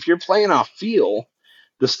 what if you're playing off feel?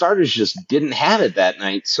 The starters just didn't have it that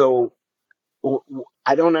night. So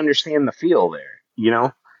I don't understand the feel there.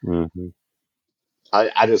 Mm-hmm.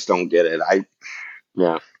 I just don't get it.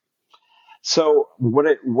 Yeah. So what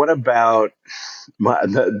about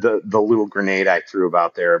the little grenade I threw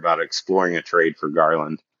about there about exploring a trade for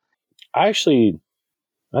Garland? I think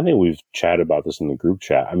we've chatted about this in the group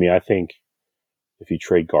chat. I mean, I think if you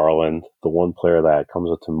trade Garland, the one player that comes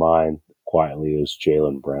up to mind quietly is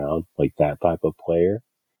Jaylen Brown, like that type of player.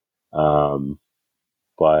 But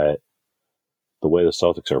the way the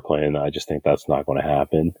Celtics are playing, I just think that's not going to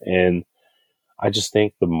happen. And I just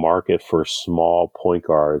think the market for small point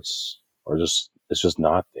guards it's just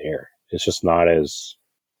not there. It's just not as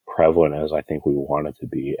prevalent as I think we want it to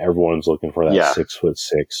be. Everyone's looking for that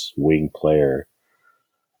 6'6" wing player.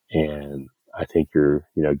 And I think you're,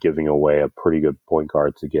 giving away a pretty good point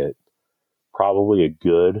guard to get probably a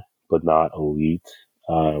good, but not elite,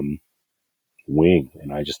 wing.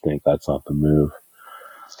 And I just think that's not the move.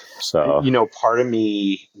 So, part of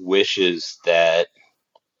me wishes that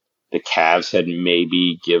the Cavs had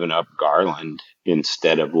maybe given up Garland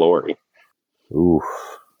instead of Lauri. Oof.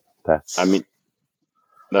 That's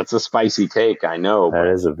a spicy take, I know. That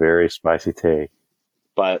is a very spicy take.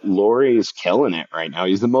 But Lauri is killing it right now.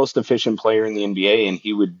 He's the most efficient player in the NBA, and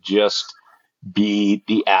he would just be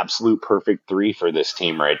the absolute perfect 3 for this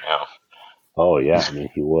team right now. Oh, yeah. I mean,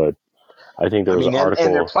 he would. I think there was an article.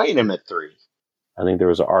 And they're playing him at 3. I think there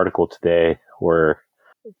was an article today where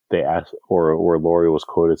they asked, or Lauri was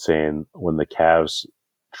quoted saying when the Cavs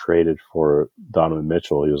traded for Donovan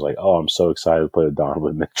Mitchell, he was like, "Oh, I'm so excited to play with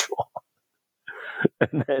Donovan Mitchell."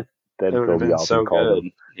 And then Phil Galpin called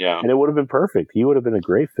him. Yeah, and it would have been perfect. He would have been a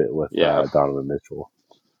great fit with Donovan Mitchell.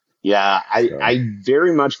 Yeah, I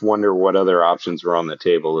very much wonder what other options were on the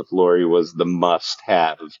table if Lauri was the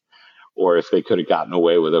must-have, or if they could have gotten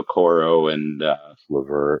away with Okoro and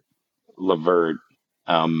LeVert.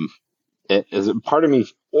 Is it part of me,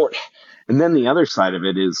 and then the other side of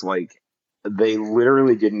it is like they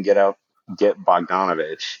literally didn't get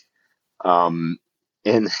Bogdanovich,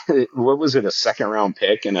 and what was it, a second round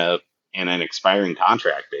pick and an expiring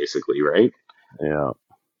contract, basically, right? Yeah,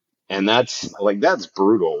 and that's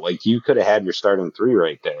brutal. Like you could have had your starting 3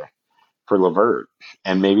 right there for LeVert,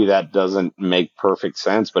 and maybe that doesn't make perfect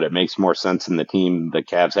sense, but it makes more sense in the team the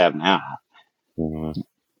Cavs have now. Mm-hmm.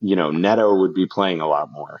 Neto would be playing a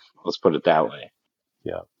lot more. Let's put it that way.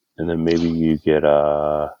 Yeah. And then maybe you get,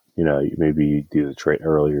 maybe you do the trade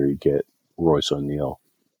earlier, you get Royce O'Neal.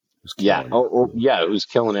 Yeah. Who's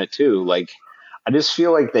killing it too. Like, I just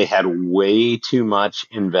feel like they had way too much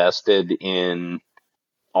invested in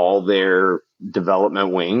all their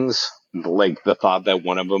development wings. Like the thought that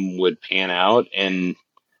one of them would pan out, and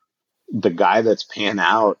the guy that's pan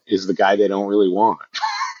out is the guy they don't really want.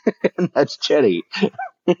 And that's Chetty.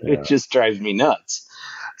 It just drives me nuts.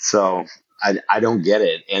 So I don't get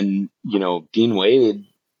it. And, Dean Wade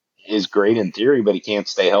is great in theory, but he can't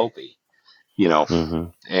stay healthy,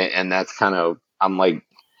 Mm-hmm. and that's kind of, I'm like,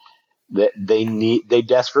 they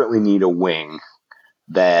desperately need a wing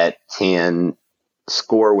that can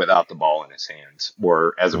score without the ball in his hands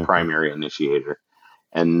or as a primary initiator.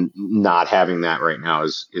 And not having that right now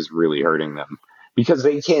is really hurting them. because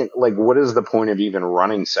they can't, like, what is the point of even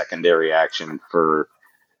running secondary action for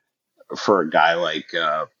a guy like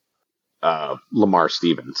Lamar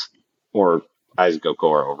Stevens or Isaac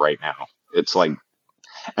Okoro right now? It's like,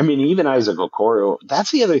 I mean, even Isaac Okoro,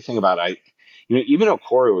 that's the other thing about even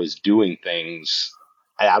Okoro is doing things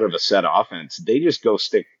out of a set offense. They just go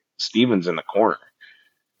stick Stevens in the corner.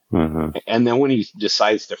 Mm-hmm. And then when he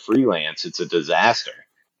decides to freelance, it's a disaster.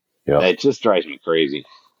 Yep. It just drives me crazy.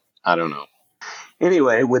 I don't know.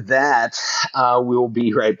 Anyway, with that, we'll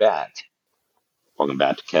be right back. Welcome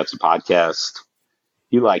back to Cavs the Podcast.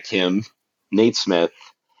 Eli Kim, Nate Smith.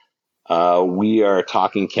 We are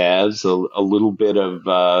talking Cavs, a little bit of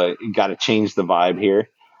got to change the vibe here.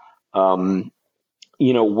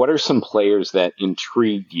 What are some players that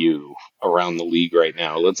intrigue you around the league right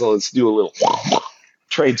now? Let's do a little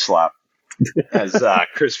trade swap, as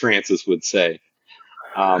Chris Francis would say.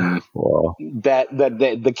 That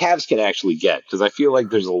the Cavs can actually get, because I feel like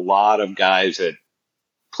there's a lot of guys that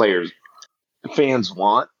fans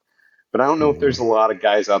want, but I don't know if there's a lot of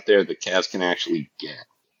guys out there that Cavs can actually get.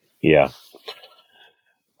 Yeah,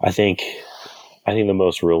 I think the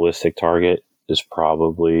most realistic target is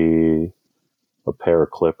probably a pair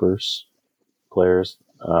of Clippers players,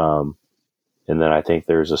 and then I think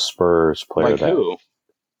there's a Spurs player. Like who?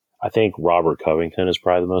 I think Robert Covington is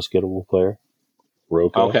probably the most gettable player.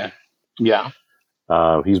 Rocco. Okay. Yeah.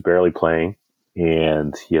 He's barely playing,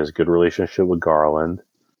 and he has a good relationship with Garland.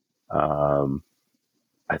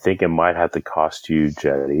 I think it might have to cost you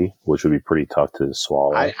Jetty, which would be pretty tough to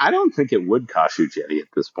swallow. I don't think it would cost you Jetty at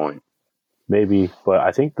this point. Maybe, but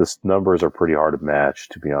I think the numbers are pretty hard to match,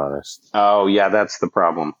 to be honest. Oh, yeah, that's the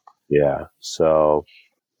problem. Yeah, so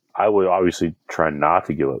I would obviously try not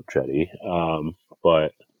to give up Jetty,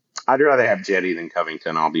 but I'd rather have Jetty than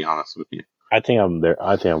Covington, I'll be honest with you. I think I'm there.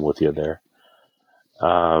 I think I'm with you there.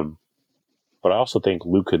 But I also think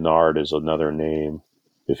Luke Kennard is another name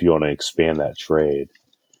if you want to expand that trade.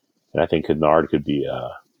 And I think Kennard could be,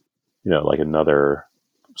 like another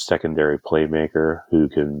secondary playmaker who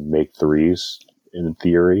can make threes in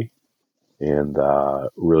theory. And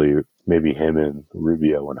really, maybe him and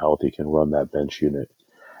Rubio, when healthy, can run that bench unit.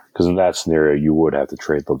 Because in that scenario, you would have to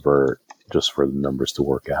trade LeVert just for the numbers to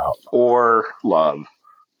work out. Or Love.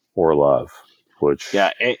 Which...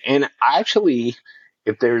 Yeah, and actually,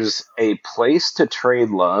 if there's a place to trade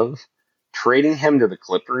Love, trading him to the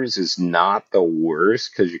Clippers is not the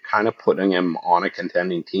worst, because you're kind of putting him on a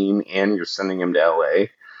contending team and you're sending him to LA.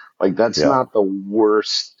 Like, that's not the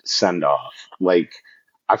worst send-off. Like,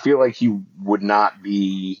 I feel like he would not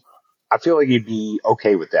be... I feel like he'd be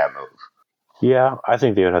okay with that move. Yeah, I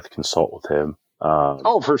think they would have to consult with him.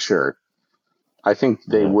 For sure. I think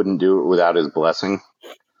they wouldn't do it without his blessing.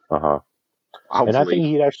 Uh-huh. And I think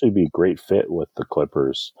he'd actually be a great fit with the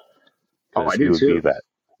Clippers. Oh, I do too.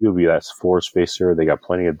 He would be that floor spacer. They got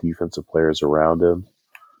plenty of defensive players around him.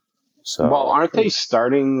 So, well, aren't they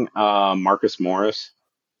starting Marcus Morris?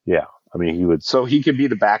 Yeah. I mean, he would... So he could be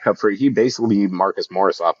the backup he basically be Marcus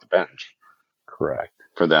Morris off the bench. Correct.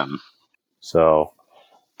 For them. So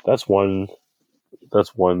that's one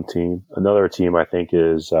team. Another team I think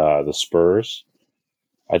is the Spurs.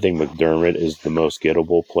 I think McDermott is the most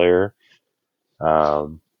gettable player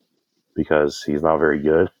because he's not very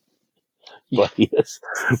good. But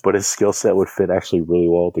his skill set would fit actually really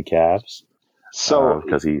well with the Cavs. So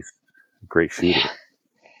because he's a great shooter.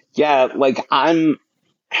 Yeah,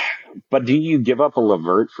 but do you give up a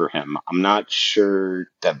LeVert for him? I'm not sure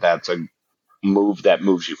that that's a move that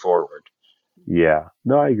moves you forward. Yeah,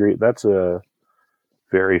 no, I agree. That's a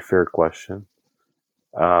very fair question.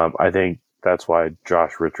 I think that's why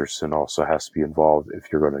Josh Richardson also has to be involved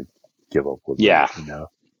if you're going to give up with him,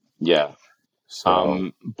 Yeah.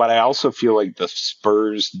 So, but I also feel like the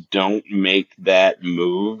Spurs don't make that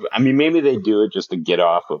move. I mean, maybe they do it just to get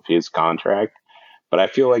off of his contract, but I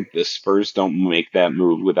feel like the Spurs don't make that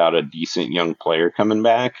move without a decent young player coming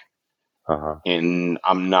back. And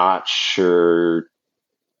I'm not sure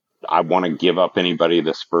I want to give up anybody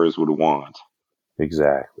the Spurs would want.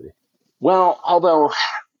 Exactly. Well, although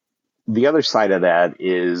the other side of that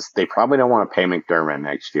is they probably don't want to pay McDermott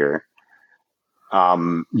next year.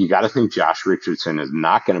 You got to think Josh Richardson is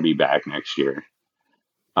not going to be back next year.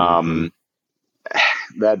 I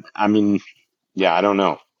don't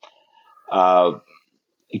know.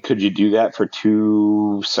 Could you do that for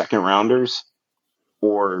 2 second rounders?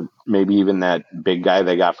 Or maybe even that big guy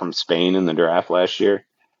they got from Spain in the draft last year?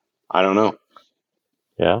 I don't know.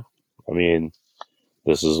 Yeah. I mean,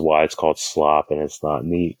 this is why it's called slop and it's not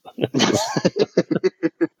neat.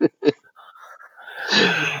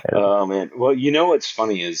 Oh man. Well, you know what's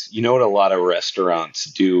funny is you know what a lot of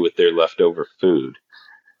restaurants do with their leftover food?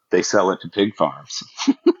 They sell it to pig farms.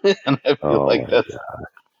 And I feel Oh like my that's god!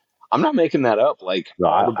 I'm not making that up. Like No,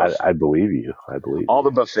 I believe you. I believe all the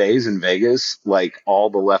you. buffets in Vegas, like all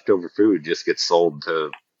the leftover food just gets sold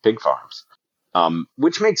to pig farms.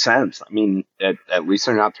 Which makes sense. I mean, at least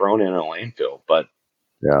they're not thrown in a landfill, but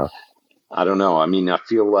Yeah, I don't know. I mean, I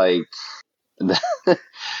feel like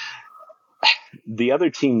the other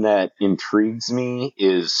team that intrigues me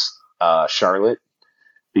is Charlotte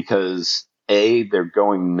because they're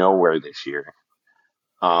going nowhere this year.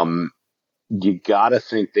 Um, you gotta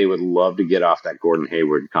think they would love to get off that Gordon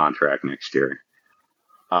Hayward contract next year.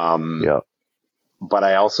 yeah, But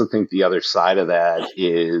I also think the other side of that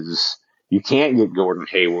is you can't get Gordon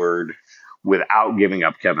Hayward without giving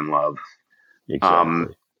up Kevin Love.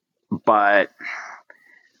 exactly. But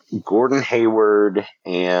Gordon Hayward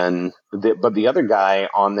but the other guy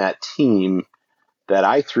on that team that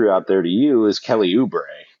I threw out there to you is Kelly Oubre,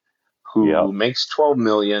 Yeah, who makes $12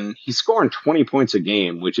 million. He's scoring 20 points a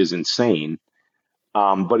game, which is insane.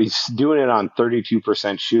 But he's doing it on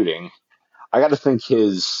 32% shooting. I got to think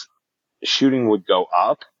his shooting would go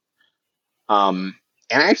up. And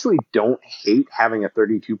I actually don't hate having a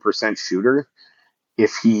 32% shooter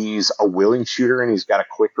if he's a willing shooter and he's got a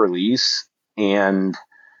quick release. And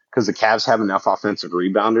because the Cavs have enough offensive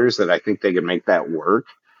rebounders that I think they could make that work.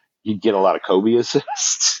 You'd get a lot of Kobe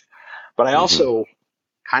assists. But I also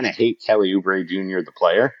kind of hate Kelly Oubre Jr., the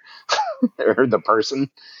player, or the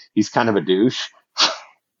person. He's kind of a douche.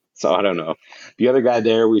 So I don't know. The other guy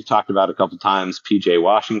there we've talked about a couple times, PJ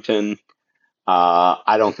Washington.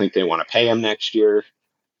 I don't think they want to pay him next year.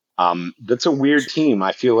 That's a weird team.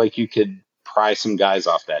 I feel like you could pry some guys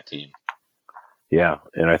off that team. Yeah,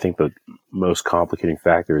 and I think the most complicating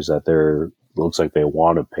factor is that looks like they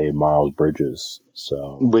want to pay Miles Bridges.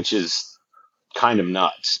 So, Which is kind of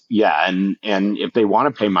nuts. Yeah, and if they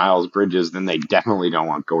want to pay Miles Bridges, then they definitely don't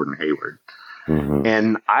want Gordon Hayward.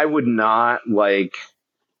 And I would not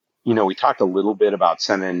we talked a little bit about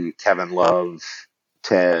sending Kevin Love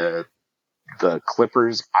to the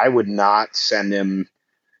Clippers. I would not send him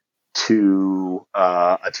to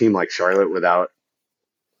a team like Charlotte without,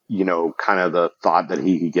 kind of the thought that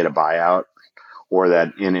he could get a buyout or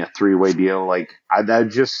that in a three-way deal. Like I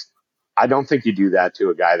don't think you do that to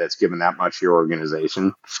a guy that's given that much to your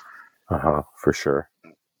organization. For sure.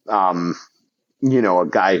 A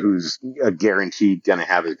guy who's a guaranteed going to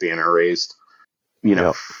have his banner raised,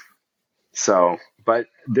 Yep. So, but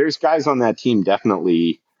there's guys on that team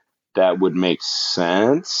definitely that would make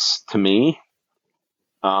sense to me.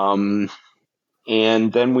 And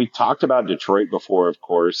then we talked about Detroit before, of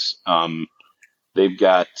course. They've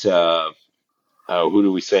got, who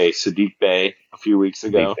do we say? Sadiq Bey a few weeks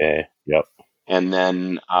ago. Sadiq Bey. Yep. And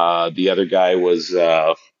then the other guy was,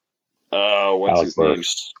 what's his name?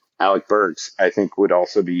 Alec Burks. I think would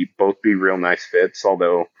also both be real nice fits,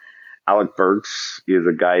 although Alec Burks is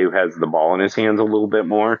a guy who has the ball in his hands a little bit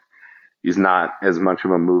more. He's not as much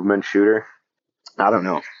of a movement shooter. I don't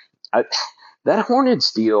know. That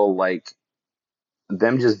Hornets deal, like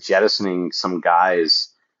them just jettisoning some guys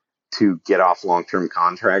to get off long-term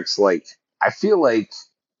contracts, like I feel like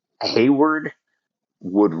Hayward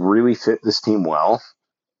would really fit this team well.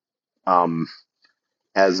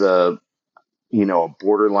 As a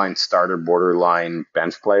borderline starter, borderline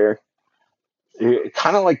bench player.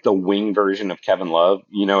 Kind of like the wing version of Kevin Love.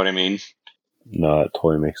 You know what I mean? No, that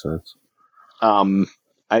totally makes sense.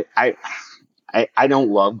 I don't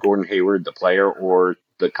love Gordon Hayward, the player, or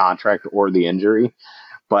the contract, or the injury,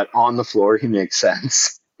 but on the floor he makes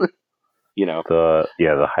sense.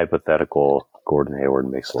 The hypothetical Gordon Hayward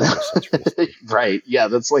makes a lot of sense for this. Right? Yeah,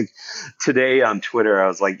 that's like today on Twitter. I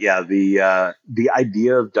was like, yeah, the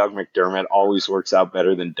idea of Doug McDermott always works out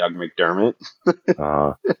better than Doug McDermott.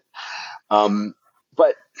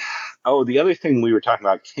 But the other thing we were talking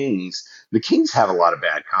about, Kings. The Kings have a lot of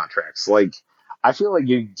bad contracts. Like, I feel like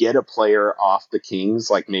you get a player off the Kings,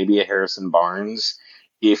 like maybe a Harrison Barnes,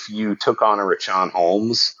 if you took on a Richaun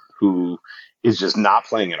Holmes, who is just not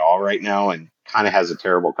playing at all right now and kind of has a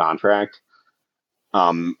terrible contract.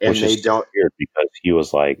 And Which they is don't weird because he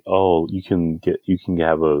was like, "Oh, you can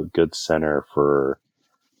have a good center for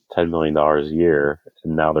 $10 million a year,"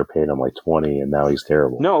 and now they're paying him like 20, and now he's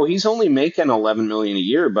terrible. No, he's only making $11 million a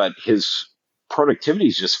year, but his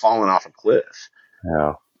productivity's just fallen off a cliff.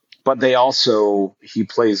 Yeah. But he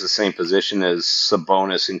plays the same position as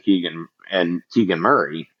Sabonis and Keegan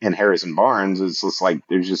Murray and Harrison Barnes. It's just like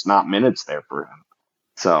there's just not minutes there for him.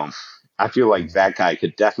 So I feel like that guy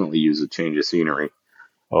could definitely use a change of scenery.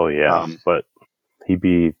 Oh yeah, but He'd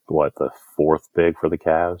be, the fourth big for the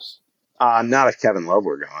Cavs? Not if Kevin Love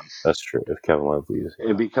were gone. That's true. If Kevin Love leaves.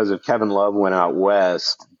 Yeah. Because if Kevin Love went out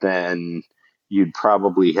west, then you'd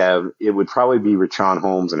probably it would probably be Richaun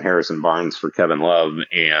Holmes and Harrison Barnes for Kevin Love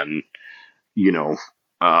and,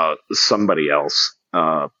 somebody else,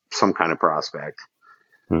 some kind of prospect.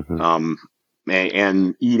 Mm-hmm.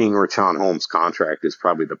 And eating Richaun Holmes' contract is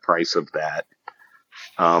probably the price of that.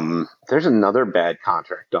 There's another bad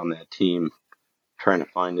contract on that team. Trying to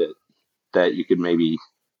find it that you could maybe.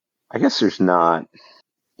 I guess there's not.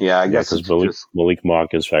 Yeah, I guess it's Malik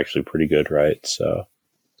Monk is actually pretty good, right? So.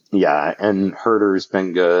 Yeah, and Herter's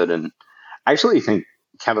been good, and I actually think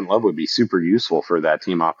Kevin Love would be super useful for that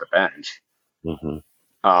team off the bench.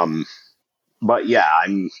 Mm-hmm. But yeah,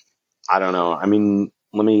 I don't know. I mean,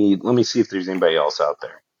 let me see if there's anybody else out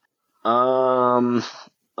there.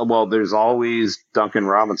 Well, there's always Duncan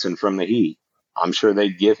Robinson from the Heat. I'm sure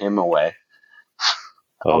they'd give him away.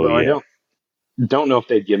 Although yeah. I don't know if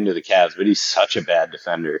they'd give him to the Cavs, but he's such a bad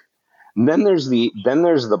defender. And then there's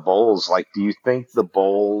the Bulls. Like, do you think the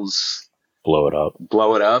Bulls blow it up?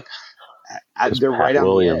 They're right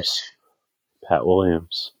on the edge. Pat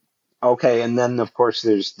Williams. Okay, and then of course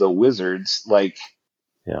there's the Wizards. Like,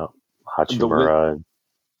 yeah, Hachimura.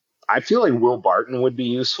 I feel like Will Barton would be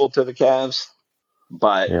useful to the Cavs,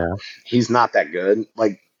 but he's not that good.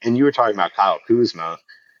 Like, and you were talking about Kyle Kuzma.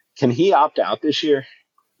 Can he opt out this year?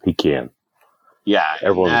 He can.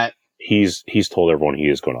 Yeah, he's told everyone he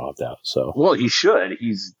is going to opt out. So well, he should.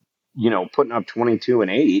 He's putting up 22 and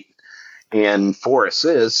 8 and 4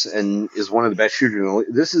 assists and is one of the best shooters in the league.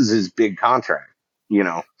 This is his big contract.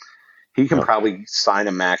 He can probably sign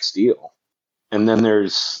a max deal. And then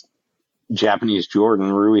there's Japanese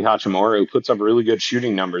Jordan, Rui Hachimura, who puts up really good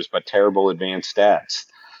shooting numbers but terrible advanced stats.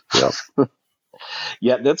 Yep.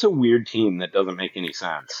 Yeah, that's a weird team that doesn't make any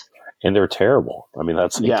sense. And they're terrible. I mean,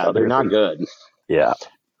 they're not good. Yeah.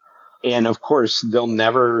 And of course, they'll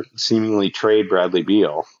never seemingly trade Bradley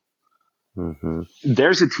Beal. Mm-hmm.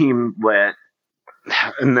 There's a team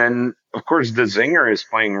and then of course the Zinger is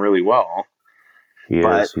playing really well. He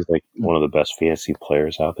is. He's like one of the best fantasy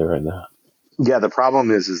players out there right now. Yeah, the problem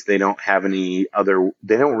is they don't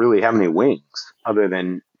really have any wings other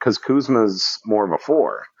than because Kuzma's more of a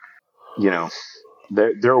 4.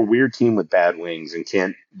 They're a weird team with bad wings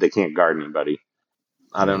and they can't guard anybody.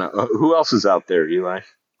 I don't know. Who else is out there, Eli?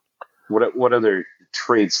 What other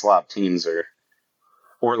trade slop teams are?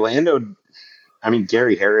 Orlando, I mean,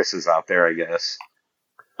 Gary Harris is out there, I guess.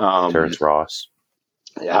 Terrence Ross.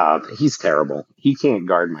 Yeah, he's terrible. He can't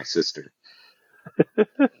guard my sister.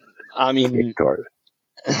 I mean,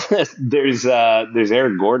 there's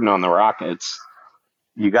Eric Gordon on the Rockets.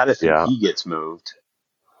 You got to think he gets moved.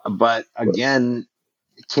 But again,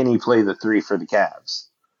 can he play the 3 for the Cavs?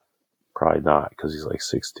 Probably not, because he's like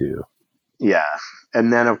 6'2". Yeah.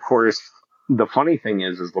 And then, of course, the funny thing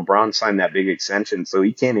is LeBron signed that big extension, so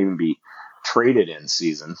he can't even be traded in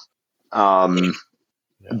season.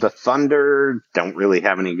 The Thunder don't really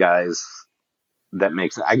have any guys that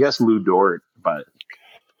makes it. I guess Lou Dort, but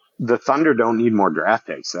the Thunder don't need more draft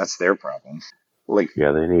picks. That's their problem.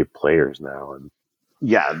 Yeah, they need players now.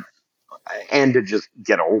 And to just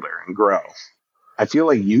get older and grow. I feel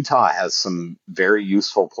like Utah has some very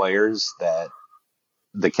useful players that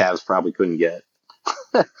the Cavs probably couldn't get.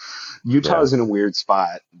 Utah's in a weird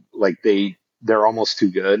spot. Like they're almost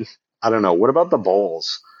too good. I don't know. What about the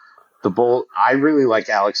Bulls? I really like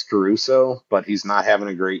Alex Caruso, but he's not having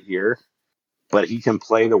a great year. But he can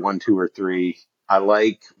play the 1, 2, or 3. I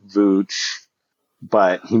like Vooch,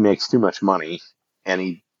 but he makes too much money, and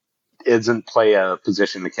he doesn't play a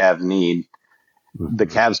position the Cavs need. The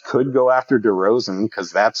Cavs could go after DeRozan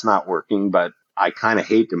because that's not working, but I kind of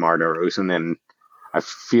hate DeMar DeRozan, and I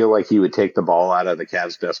feel like he would take the ball out of the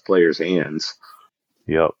Cavs' best players' hands.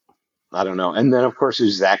 Yep. I don't know. And then, of course,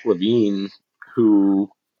 there's Zach LaVine, who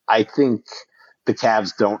I think the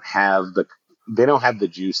Cavs don't have the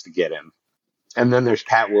juice to get him. And then there's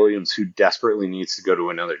Pat Williams, who desperately needs to go to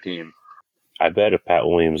another team. I bet if Pat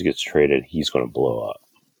Williams gets traded, he's going to blow up.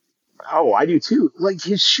 Oh, I do too. Like,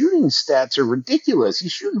 his shooting stats are ridiculous.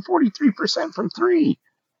 He's shooting 43% from 3.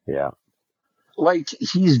 Yeah. Like,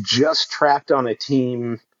 he's just trapped on a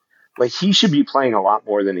team. Like, he should be playing a lot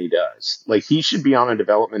more than he does. Like, he should be on a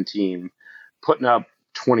development team putting up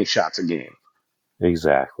 20 shots a game.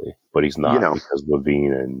 Exactly. But he's not because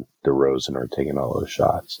LaVine and DeRozan are taking all those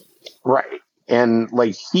shots. Right. And,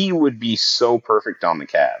 like, he would be so perfect on the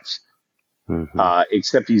Cavs. Mm-hmm.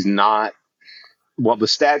 Except he's not. Well, the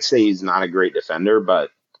stats say he's not a great defender,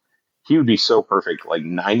 but he would be so perfect. Like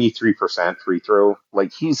 93% free throw.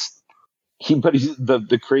 Like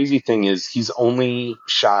the crazy thing is he's only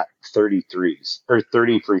shot 33s or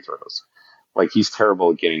 30 free throws. Like he's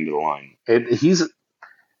terrible at getting to the line.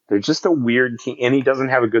 They're just a weird team, and he doesn't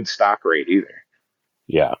have a good stock rate either.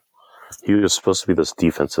 Yeah. He was supposed to be this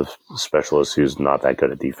defensive specialist who's not that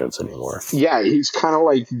good at defense anymore. Yeah, he's kind of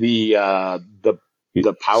like the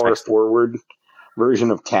power forward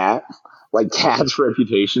version of Cat. Like Cat's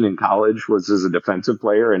reputation in college was as a defensive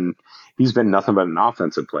player, and he's been nothing but an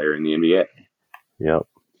offensive player in the NBA. Yep.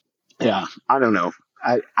 Yeah, I don't know.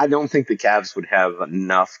 I don't think the Cavs would have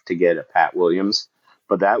enough to get a Pat Williams,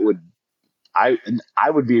 but that would I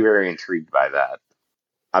would be very intrigued by that.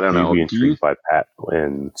 I don't know. You'd be intrigued by Pat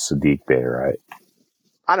and Sadiq Bey, right?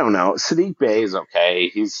 I don't know. Sadiq Bey is okay.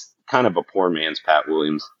 He's kind of a poor man's Pat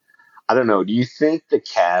Williams. I don't know. Do you think the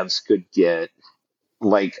Cavs could get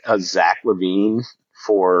like a Zach LaVine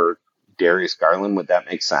for Darius Garland? Would that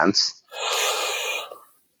make sense?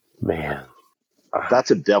 Man.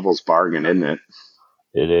 That's a devil's bargain, isn't it?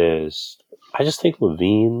 It is. I just think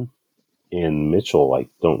LaVine and Mitchell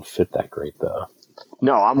don't fit that great, though.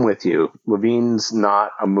 No, I'm with you. LaVine's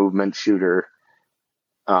not a movement shooter.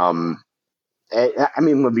 I mean,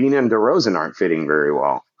 LaVine and DeRozan aren't fitting very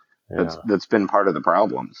well. Yeah. That's been part of the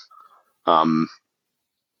problem. I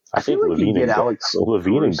think like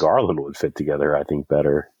LaVine and Garland would fit together, I think,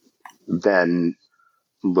 better than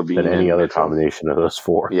LaVine than any other combination of those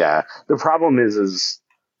four. Yeah. The problem is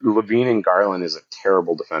LaVine and Garland is a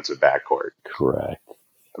terrible defensive backcourt. Correct.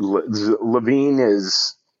 LaVine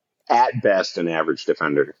is at best an average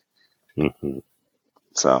defender. Mm-hmm.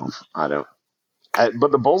 So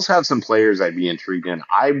but the Bulls have some players I'd be intrigued in.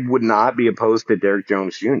 I would not be opposed to Derrick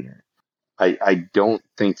Jones Jr. I don't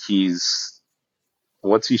think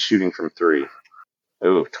what's he shooting from three?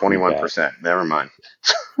 Oh, 21%. Never mind.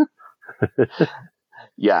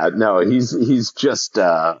 Yeah, no, he's just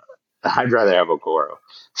I'd rather have Okoro.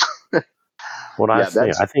 What I'm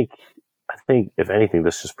saying, I think if anything,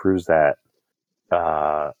 this just proves that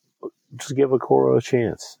just give Okoro a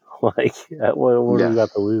chance. What do we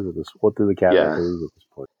got to lose at this? What do the Cavs have to lose at this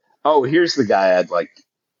point? Oh, here's the guy I'd like.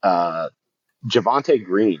 Javonte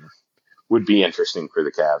Green would be interesting for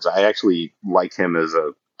the Cavs. I actually like him as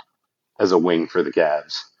a wing for the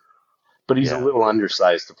Cavs, but he's a little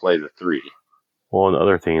undersized to play the three. Well, and the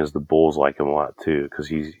other thing is the Bulls like him a lot too because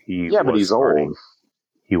but he's old.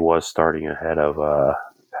 He was starting ahead of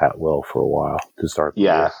Pat Will for a while to start.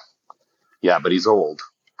 Yeah, but he's old.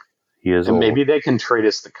 He is, and old. Maybe they can trade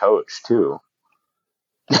us the coach too.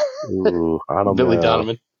 Ooh, I don't Billy know.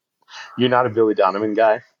 Donovan. You're not a Billy Donovan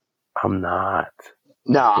guy? I'm not.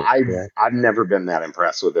 No, I've never been that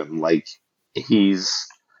impressed with him. Like he's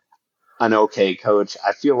an okay coach.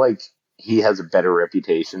 I feel like he has a better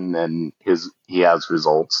reputation than he has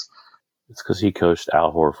results. It's because he coached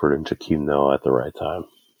Al Horford and Shaquille Noah at the right time.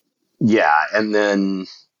 Yeah, and then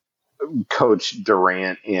coached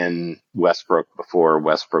Durant and Westbrook before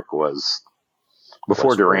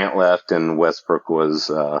Durant left and Westbrook was.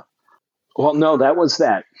 Well, no, that was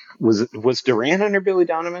that. Was Durant under Billy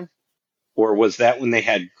Donovan, or was that when they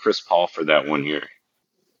had Chris Paul for that 1 year?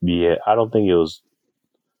 Yeah, I don't think it was.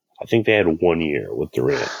 I think they had 1 year with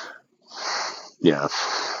Durant. Yeah.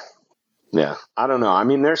 I don't know. I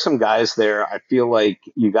mean, there's some guys there. I feel like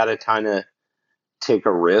you got to kind of take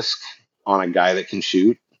a risk on a guy that can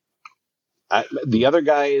shoot. The other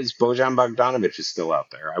guy is Bojan Bogdanovic is still out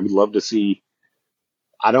there. I would love to see.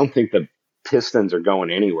 I don't think the Pistons are going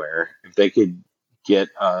anywhere. If they could get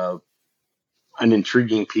an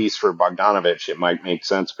intriguing piece for Bogdanovic, it might make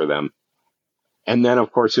sense for them. And then,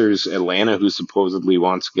 of course, there's Atlanta, who supposedly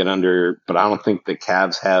wants to get under, but I don't think the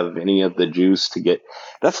Cavs have any of the juice to get.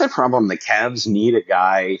 That's the problem. The Cavs need a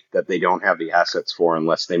guy that they don't have the assets for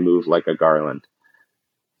unless they move like a Garland.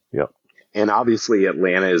 Yep. And obviously,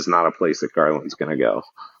 Atlanta is not a place that Garland's going to go.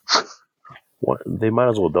 They might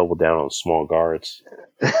as well double down on small guards.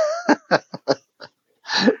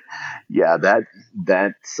 Yeah,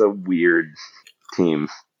 that's a weird team.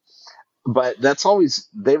 But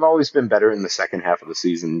they've always been better in the second half of the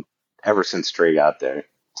season ever since Trey got there.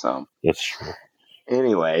 So that's true.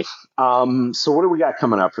 Anyway, so what do we got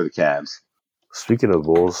coming up for the Cavs? Speaking of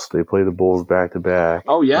Bulls, they play the Bulls back to back.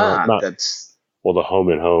 Oh yeah, the home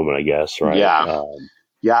and home, I guess, right? Yeah,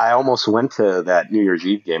 yeah. I almost went to that New Year's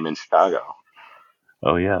Eve game in Chicago.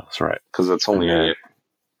 Oh yeah, that's right. Because it's only a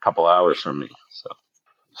couple hours from me.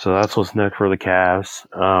 So that's what's next for the Cavs.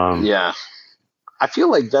 Yeah. I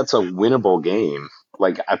feel like that's a winnable game.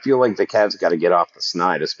 Like, I feel like the Cavs got to get off the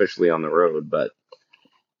snide, especially on the road, but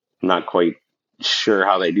I'm not quite sure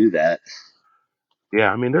how they do that.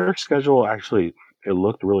 Yeah, I mean, their schedule actually it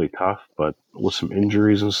looked really tough, but with some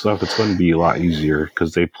injuries and stuff, it's going to be a lot easier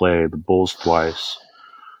because they play the Bulls twice,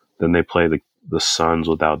 then they play the Suns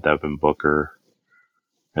without Devin Booker,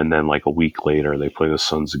 and then like a week later they play the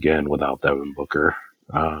Suns again without Devin Booker.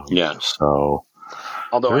 So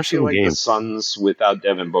although I feel like the Suns without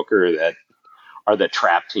Devin Booker that are the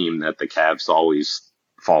trap team that the Cavs always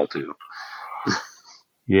fall to.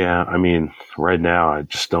 Yeah, I mean, right now I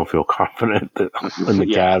just don't feel confident that in the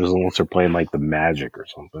Cavs unless they're playing like the Magic or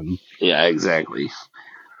something. Yeah, exactly.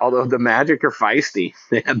 Although the Magic are feisty.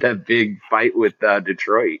 They had that big fight with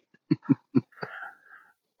Detroit.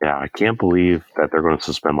 Yeah, I can't believe that they're going to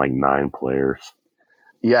suspend like 9 players.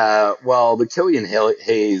 Yeah, well, the Killian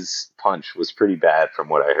Hayes punch was pretty bad from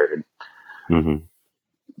what I heard. Mm-hmm.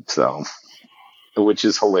 So, which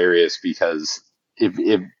is hilarious because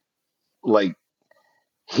if like,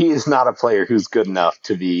 he is not a player who's good enough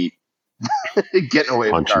to be getting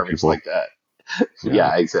away with garbage like that.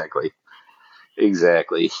 Yeah, exactly.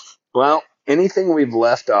 Exactly. Well, anything we've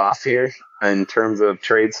left off here in terms of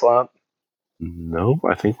trade swap? No,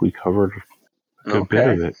 I think we covered a good bit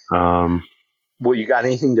of it. Well, you got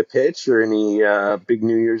anything to pitch or any big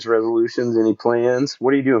New Year's resolutions, any plans?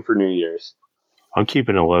 What are you doing for New Year's? I'm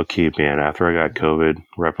keeping it low key, man. After I got COVID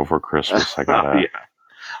right before Christmas, I got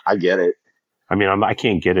I get it. I mean, I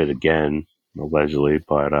can't get it again, allegedly,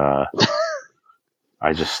 but I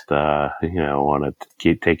just, want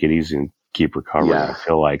to take it easy and keep recovering. Yeah. I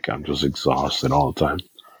feel like I'm just exhausted all the time.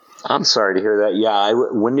 I'm sorry to hear that. Yeah,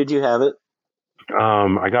 when did you have it?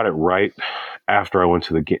 I got it right after I went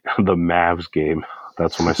to the Mavs game.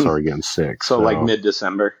 That's when I started getting sick. So like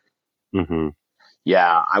mid-December? Mm-hmm.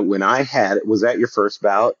 Yeah, when I had it, was that your first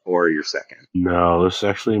bout or your second? No, this is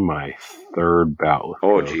actually my third bout with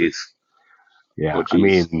COVID. Jeez. Yeah, I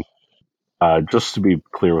mean, just to be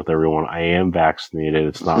clear with everyone, I am vaccinated.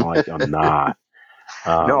 It's not like I'm not.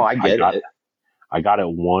 No, I get it. I got it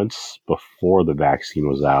once before the vaccine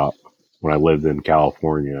was out when I lived in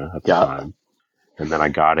California at the time. And then I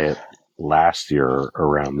got it last year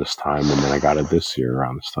around this time, and then I got it this year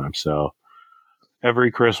around this time. So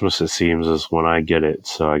every Christmas, it seems, is when I get it.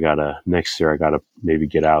 So next year, I got to maybe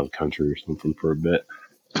get out of the country or something for a bit.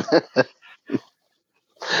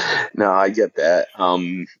 No, I get that.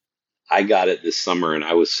 I got it this summer and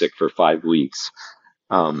I was sick for 5 weeks.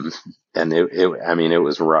 And it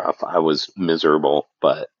was rough. I was miserable,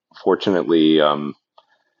 but fortunately, I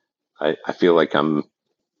feel like I'm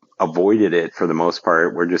avoided it for the most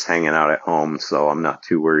part. We're just hanging out at home, so I'm not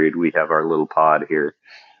too worried. We have our little pod here.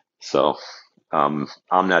 So, I'm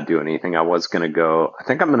not doing anything. I was going to go, I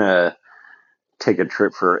think I'm going to take a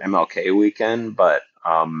trip for MLK weekend, but,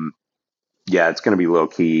 it's going to be low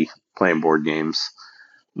key playing board games,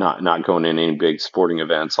 not going in any big sporting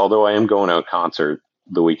events. Although I am going to a concert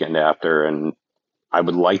the weekend after, and I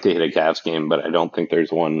would like to hit a Cavs game, but I don't think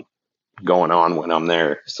there's one going on when I'm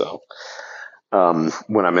there. So,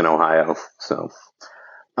 when I'm in Ohio. So,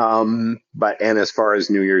 and as far as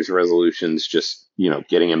New Year's resolutions, just,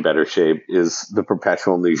 getting in better shape is the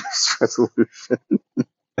perpetual New Year's resolution.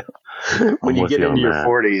 When you get into your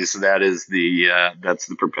 40s, that is that's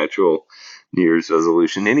the perpetual New Year's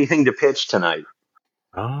resolution. Anything to pitch tonight?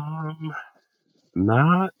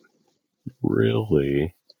 Not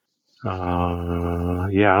really. I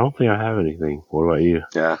don't think I have anything. What about you?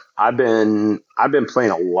 Yeah, I've been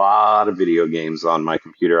playing a lot of video games on my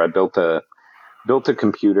computer. I built a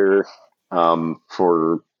computer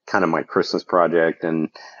for kind of my Christmas project, and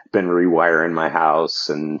been rewiring my house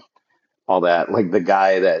and all that. Like, the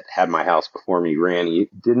guy that had my house before me he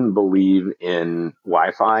didn't believe in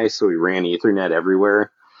Wi-Fi, so he ran Ethernet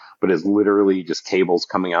everywhere, but it's literally just cables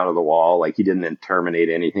coming out of the wall. Like, he didn't terminate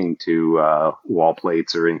anything to wall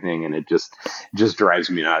plates or anything, and it just drives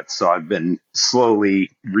me nuts. So I've been slowly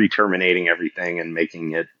re-terminating everything and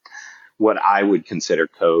making it what I would consider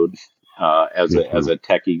code as a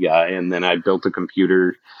techie guy. And then I built a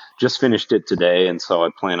computer, just finished it today, and so I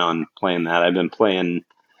plan on playing that. I've been playing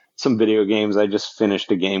some video games. I just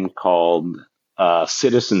finished a game called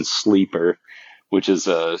Citizen Sleeper, which is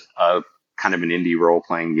a kind of an indie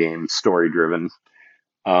role-playing game, story-driven.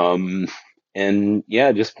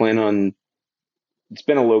 Just plan on... It's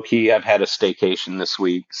been a low-key... I've had a staycation this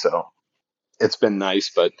week, so it's been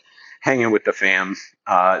nice, but hanging with the fam.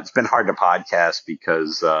 It's been hard to podcast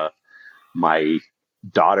because my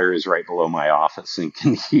daughter is right below my office and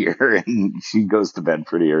can hear, and she goes to bed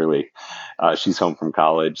pretty early. She's home from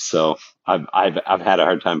college, so I've had a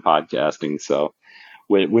hard time podcasting. So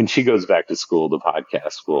when she goes back to school, the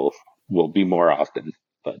podcast will be more often.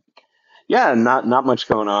 But yeah, not much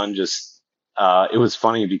going on. Just it was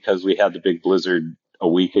funny because we had the big blizzard a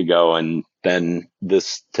week ago, and then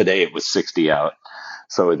today it was 60 out.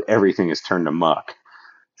 So everything is turned to muck.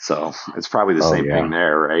 So it's probably the same thing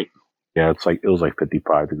there, right? Yeah, it was like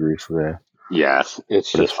 55 degrees today. Yeah,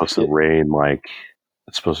 it's supposed to rain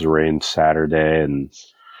it's supposed to rain Saturday and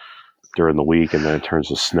during the week, and then it turns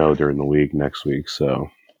to snow during the week next week. So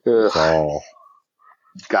it's all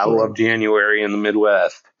gotta love January in the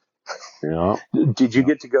Midwest. Yeah. Did you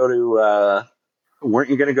get to go to? Weren't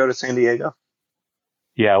you going to go to San Diego?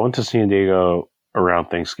 Yeah, I went to San Diego around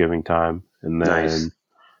Thanksgiving time, and then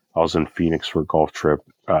I was in Phoenix for a golf trip.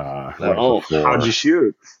 How'd you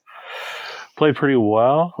shoot? Played pretty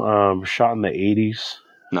well. Shot in the 80s.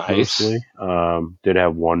 Nice. Mostly. Did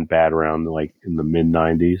have one bad round, like in the mid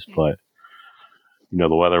 90s, but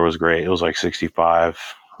the weather was great. It was like 65,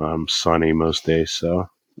 sunny most days. So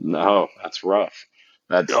no, that's rough.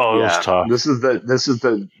 It was tough. This is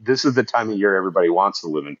the time of year everybody wants to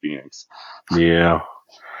live in Phoenix. Yeah.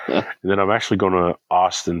 And then I'm actually going to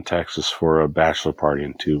Austin, Texas for a bachelor party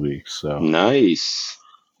in 2 weeks. So nice.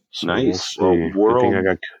 Nice. World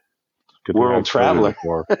traveler.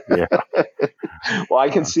 Yeah. Well, I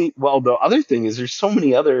can see. Well, the other thing is there's so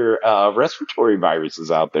many other respiratory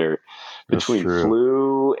viruses out there between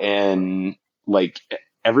flu and like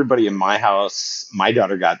everybody in my house. My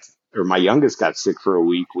youngest got sick for a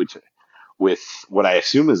week, with what I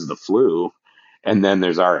assume is the flu. And then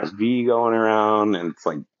there's RSV going around, and it's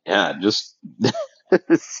like, yeah, just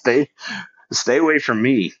stay away from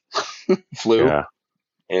me, flu. Yeah.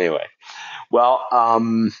 Anyway, well,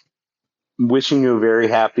 wishing you a very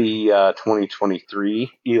happy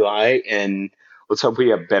 2023, Eli, and let's hope we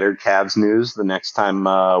have better Cavs news the next time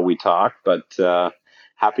we talk. But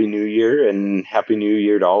happy New Year, and happy New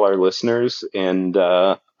Year to all our listeners. And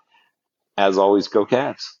as always, go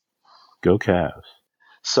Cavs. Go Cavs.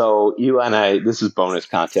 So Eli and I, this is bonus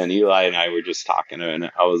content. Eli and I were just talking,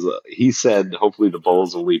 and he said, hopefully the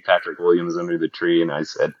Bulls will leave Patrick Williams under the tree. And I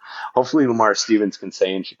said, hopefully Lamar Stevens can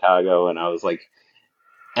stay in Chicago. And I was like,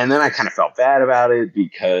 and then I kind of felt bad about it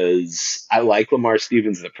because I like Lamar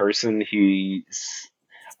Stevens, the person.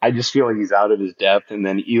 I just feel like he's out of his depth. And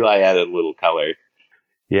then Eli added a little color.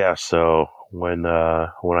 Yeah. So when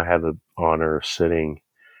I had the honor of sitting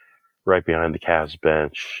right behind the Cavs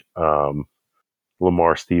bench,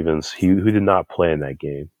 Lamar Stevens, who did not play in that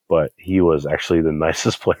game, but he was actually the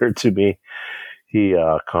nicest player to me. He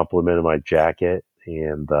complimented my jacket,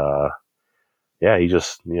 and he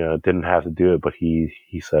just didn't have to do it, but he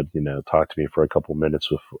said talk to me for a couple minutes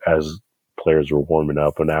as players were warming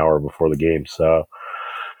up an hour before the game. So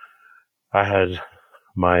I had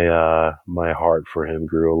my heart for him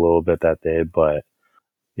grew a little bit that day, but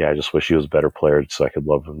yeah, I just wish he was a better player so I could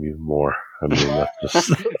love him even more. I mean, that's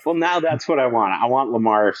just well, now that's what I want. I want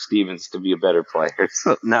Lamar Stevens to be a better player.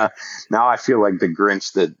 So now I feel like the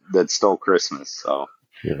Grinch that stole Christmas. So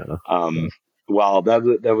yeah. Well,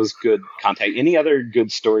 that was good contact. Any other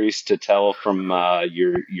good stories to tell from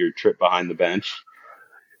your trip behind the bench?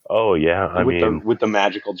 Oh yeah, with the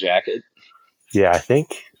magical jacket. Yeah, I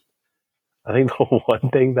think the one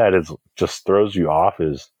thing that just throws you off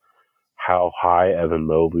is how high Evan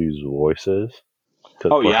Mobley's voice is.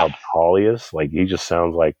 How tall he is. Like he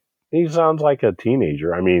sounds like a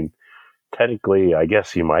teenager. I mean, technically, I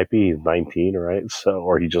guess he might be. He's 19, right? So,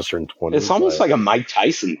 or he just turned 20. It's almost like a Mike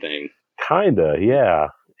Tyson thing. Kinda, yeah.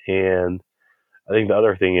 And I think the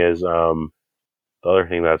other thing is, the other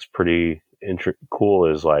thing that's pretty cool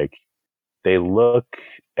is like they look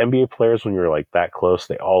NBA players when you're like that close.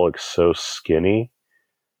 They all look so skinny,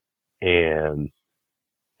 and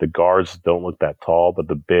the guards don't look that tall, but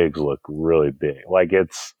the bigs look really big. Like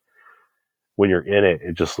it's when you're in it,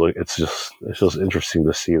 it's just interesting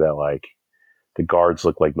to see that like the guards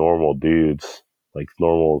look like normal dudes, like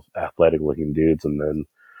normal athletic looking dudes, and then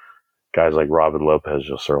guys like Robin Lopez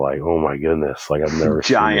just are like, oh my goodness, like I've never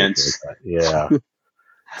giants. Seen like that. Yeah,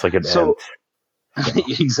 it's like an ant.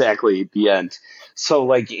 Exactly, the end. So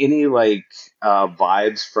like any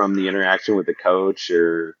vibes from the interaction with the coach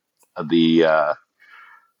or the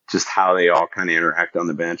just how they all kind of interact on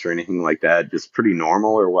the bench or anything like that? Just pretty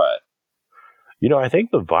normal or what? I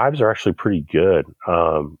think the vibes are actually pretty good.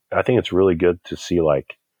 I think it's really good to see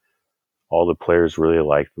like all the players really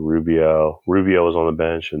like Rubio. Rubio was on the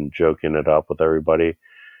bench and joking it up with everybody.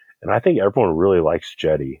 And I think everyone really likes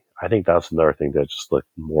Jetty. I think that's another thing that just looked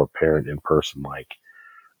more apparent in person. Like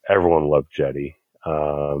everyone loved Jetty,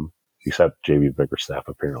 except JB Bickerstaff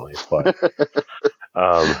apparently. But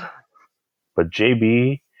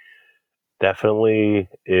JB definitely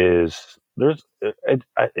is.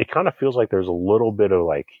 It kind of feels like there's a little bit of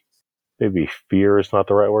like maybe fear is not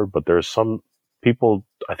the right word, but there's some people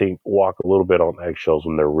I think, walk a little bit on eggshells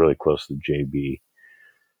when they're really close to JB.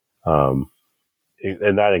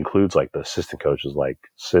 And that includes like the assistant coaches like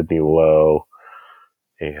Sidney Lowe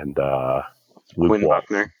and Luke Quinn Walton.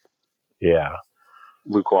 Buckner. Yeah.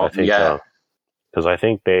 Luke Walton. Because I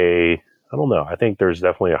think I don't know. I think there's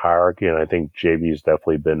definitely a hierarchy, and I think JB's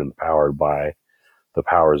definitely been empowered by the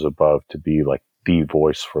powers above to be like the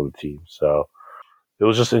voice for the team. So it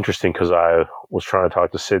was just interesting because I was trying to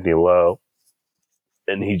talk to Sidney Lowe,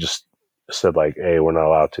 and he just said like, "Hey, we're not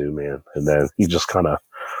allowed to, man." And then he just kind of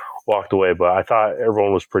walked away. But I thought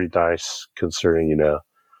everyone was pretty nice, considering,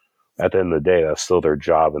 at the end of the day, that's still their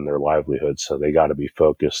job and their livelihood. So they got to be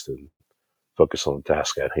focused and focus on the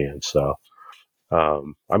task at hand. So, I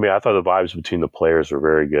thought the vibes between the players were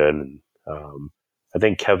very good. And I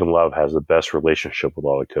think Kevin Love has the best relationship with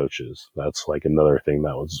all the coaches. That's like another thing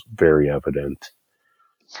that was very evident.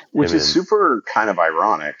 Which is super kind of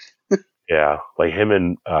ironic. Yeah. Like him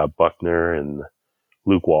and Buckner and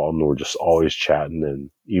Luke Walton were just always chatting. And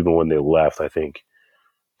even when they left, I think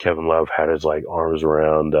Kevin Love had his like arms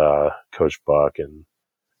around Coach Buck, and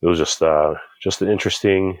it was just an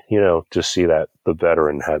interesting, to see that the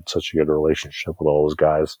veteran had such a good relationship with all those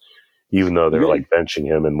guys, even though they're like benching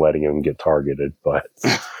him and letting him get targeted. But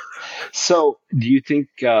so, do you think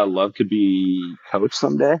Love could be coach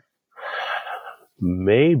someday?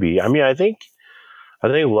 Maybe. I think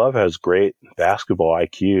Love has great basketball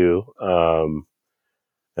IQ,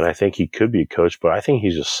 and I think he could be a coach. But I think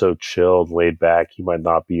he's just so chilled, laid back. He might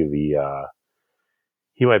not be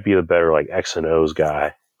he might be the better like X and O's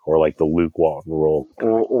guy, or like the Luke Walton role,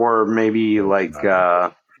 or maybe like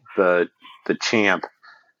the champ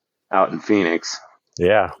out in Phoenix.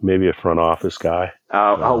 Yeah, maybe a front office guy.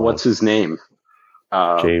 What's his name?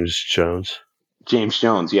 James Jones. James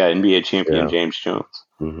Jones, yeah, NBA champion James Jones.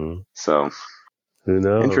 Mm-hmm. So who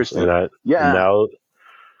knows? Interesting. Now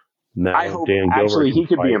I hope Dan Gilbert actually he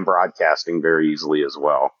could fight. be in broadcasting very easily as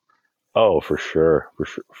well. Oh, for sure.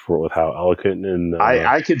 For with how eloquent and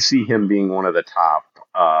I could see him being one of the top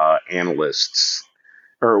analysts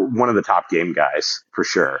or one of the top game guys for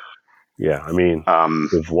sure. Yeah,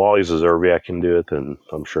 if Wally Zerbiak can do it, then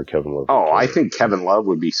I'm sure Kevin Love. I think Kevin Love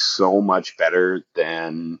would be so much better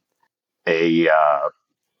than a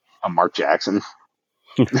Mark Jackson.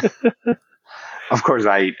 Of course,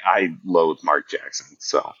 I loathe Mark Jackson.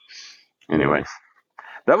 So anyway,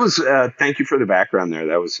 that was thank you for the background there.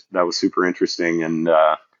 That was super interesting. And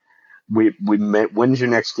we met. When's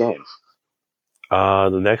your next game? The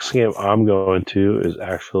next game I'm going to is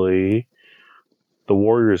actually the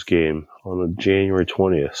Warriors game on the January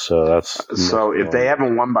 20th. So that's if they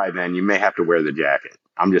haven't won by then, you may have to wear the jacket.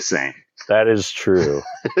 I'm just saying. That is true.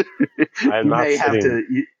 I'm not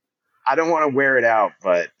sitting. I don't want to wear it out,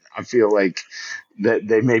 but I feel like that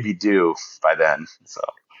they may be due by then. So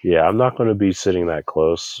yeah, I'm not going to be sitting that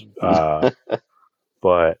close, but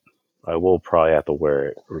I will probably have to wear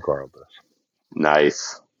it regardless.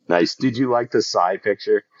 Nice. Did you like the side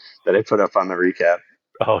picture that I put up on the recap?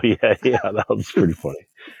 Oh yeah, that was pretty funny.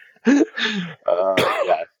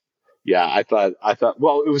 Yeah, I thought.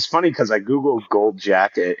 Well, it was funny because I googled gold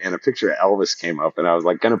jacket and a picture of Elvis came up, and I was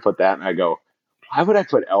like going to put that, and I go, why would I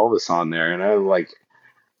put Elvis on there? And I was like,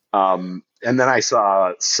 and then I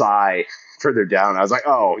saw Psy further down. I was like,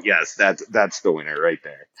 oh yes, that's the winner right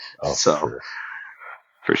there. Oh, so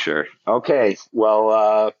for sure. Okay,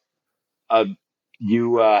 well,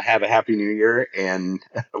 you have a happy New Year, and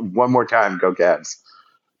one more time, go Cavs.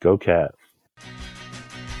 Go Cat.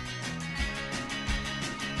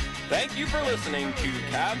 Thank you for listening to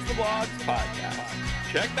Cavs the Blogs podcast.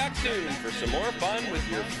 Check back soon for some more fun with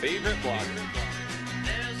your favorite bloggers.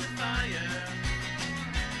 There's a fire.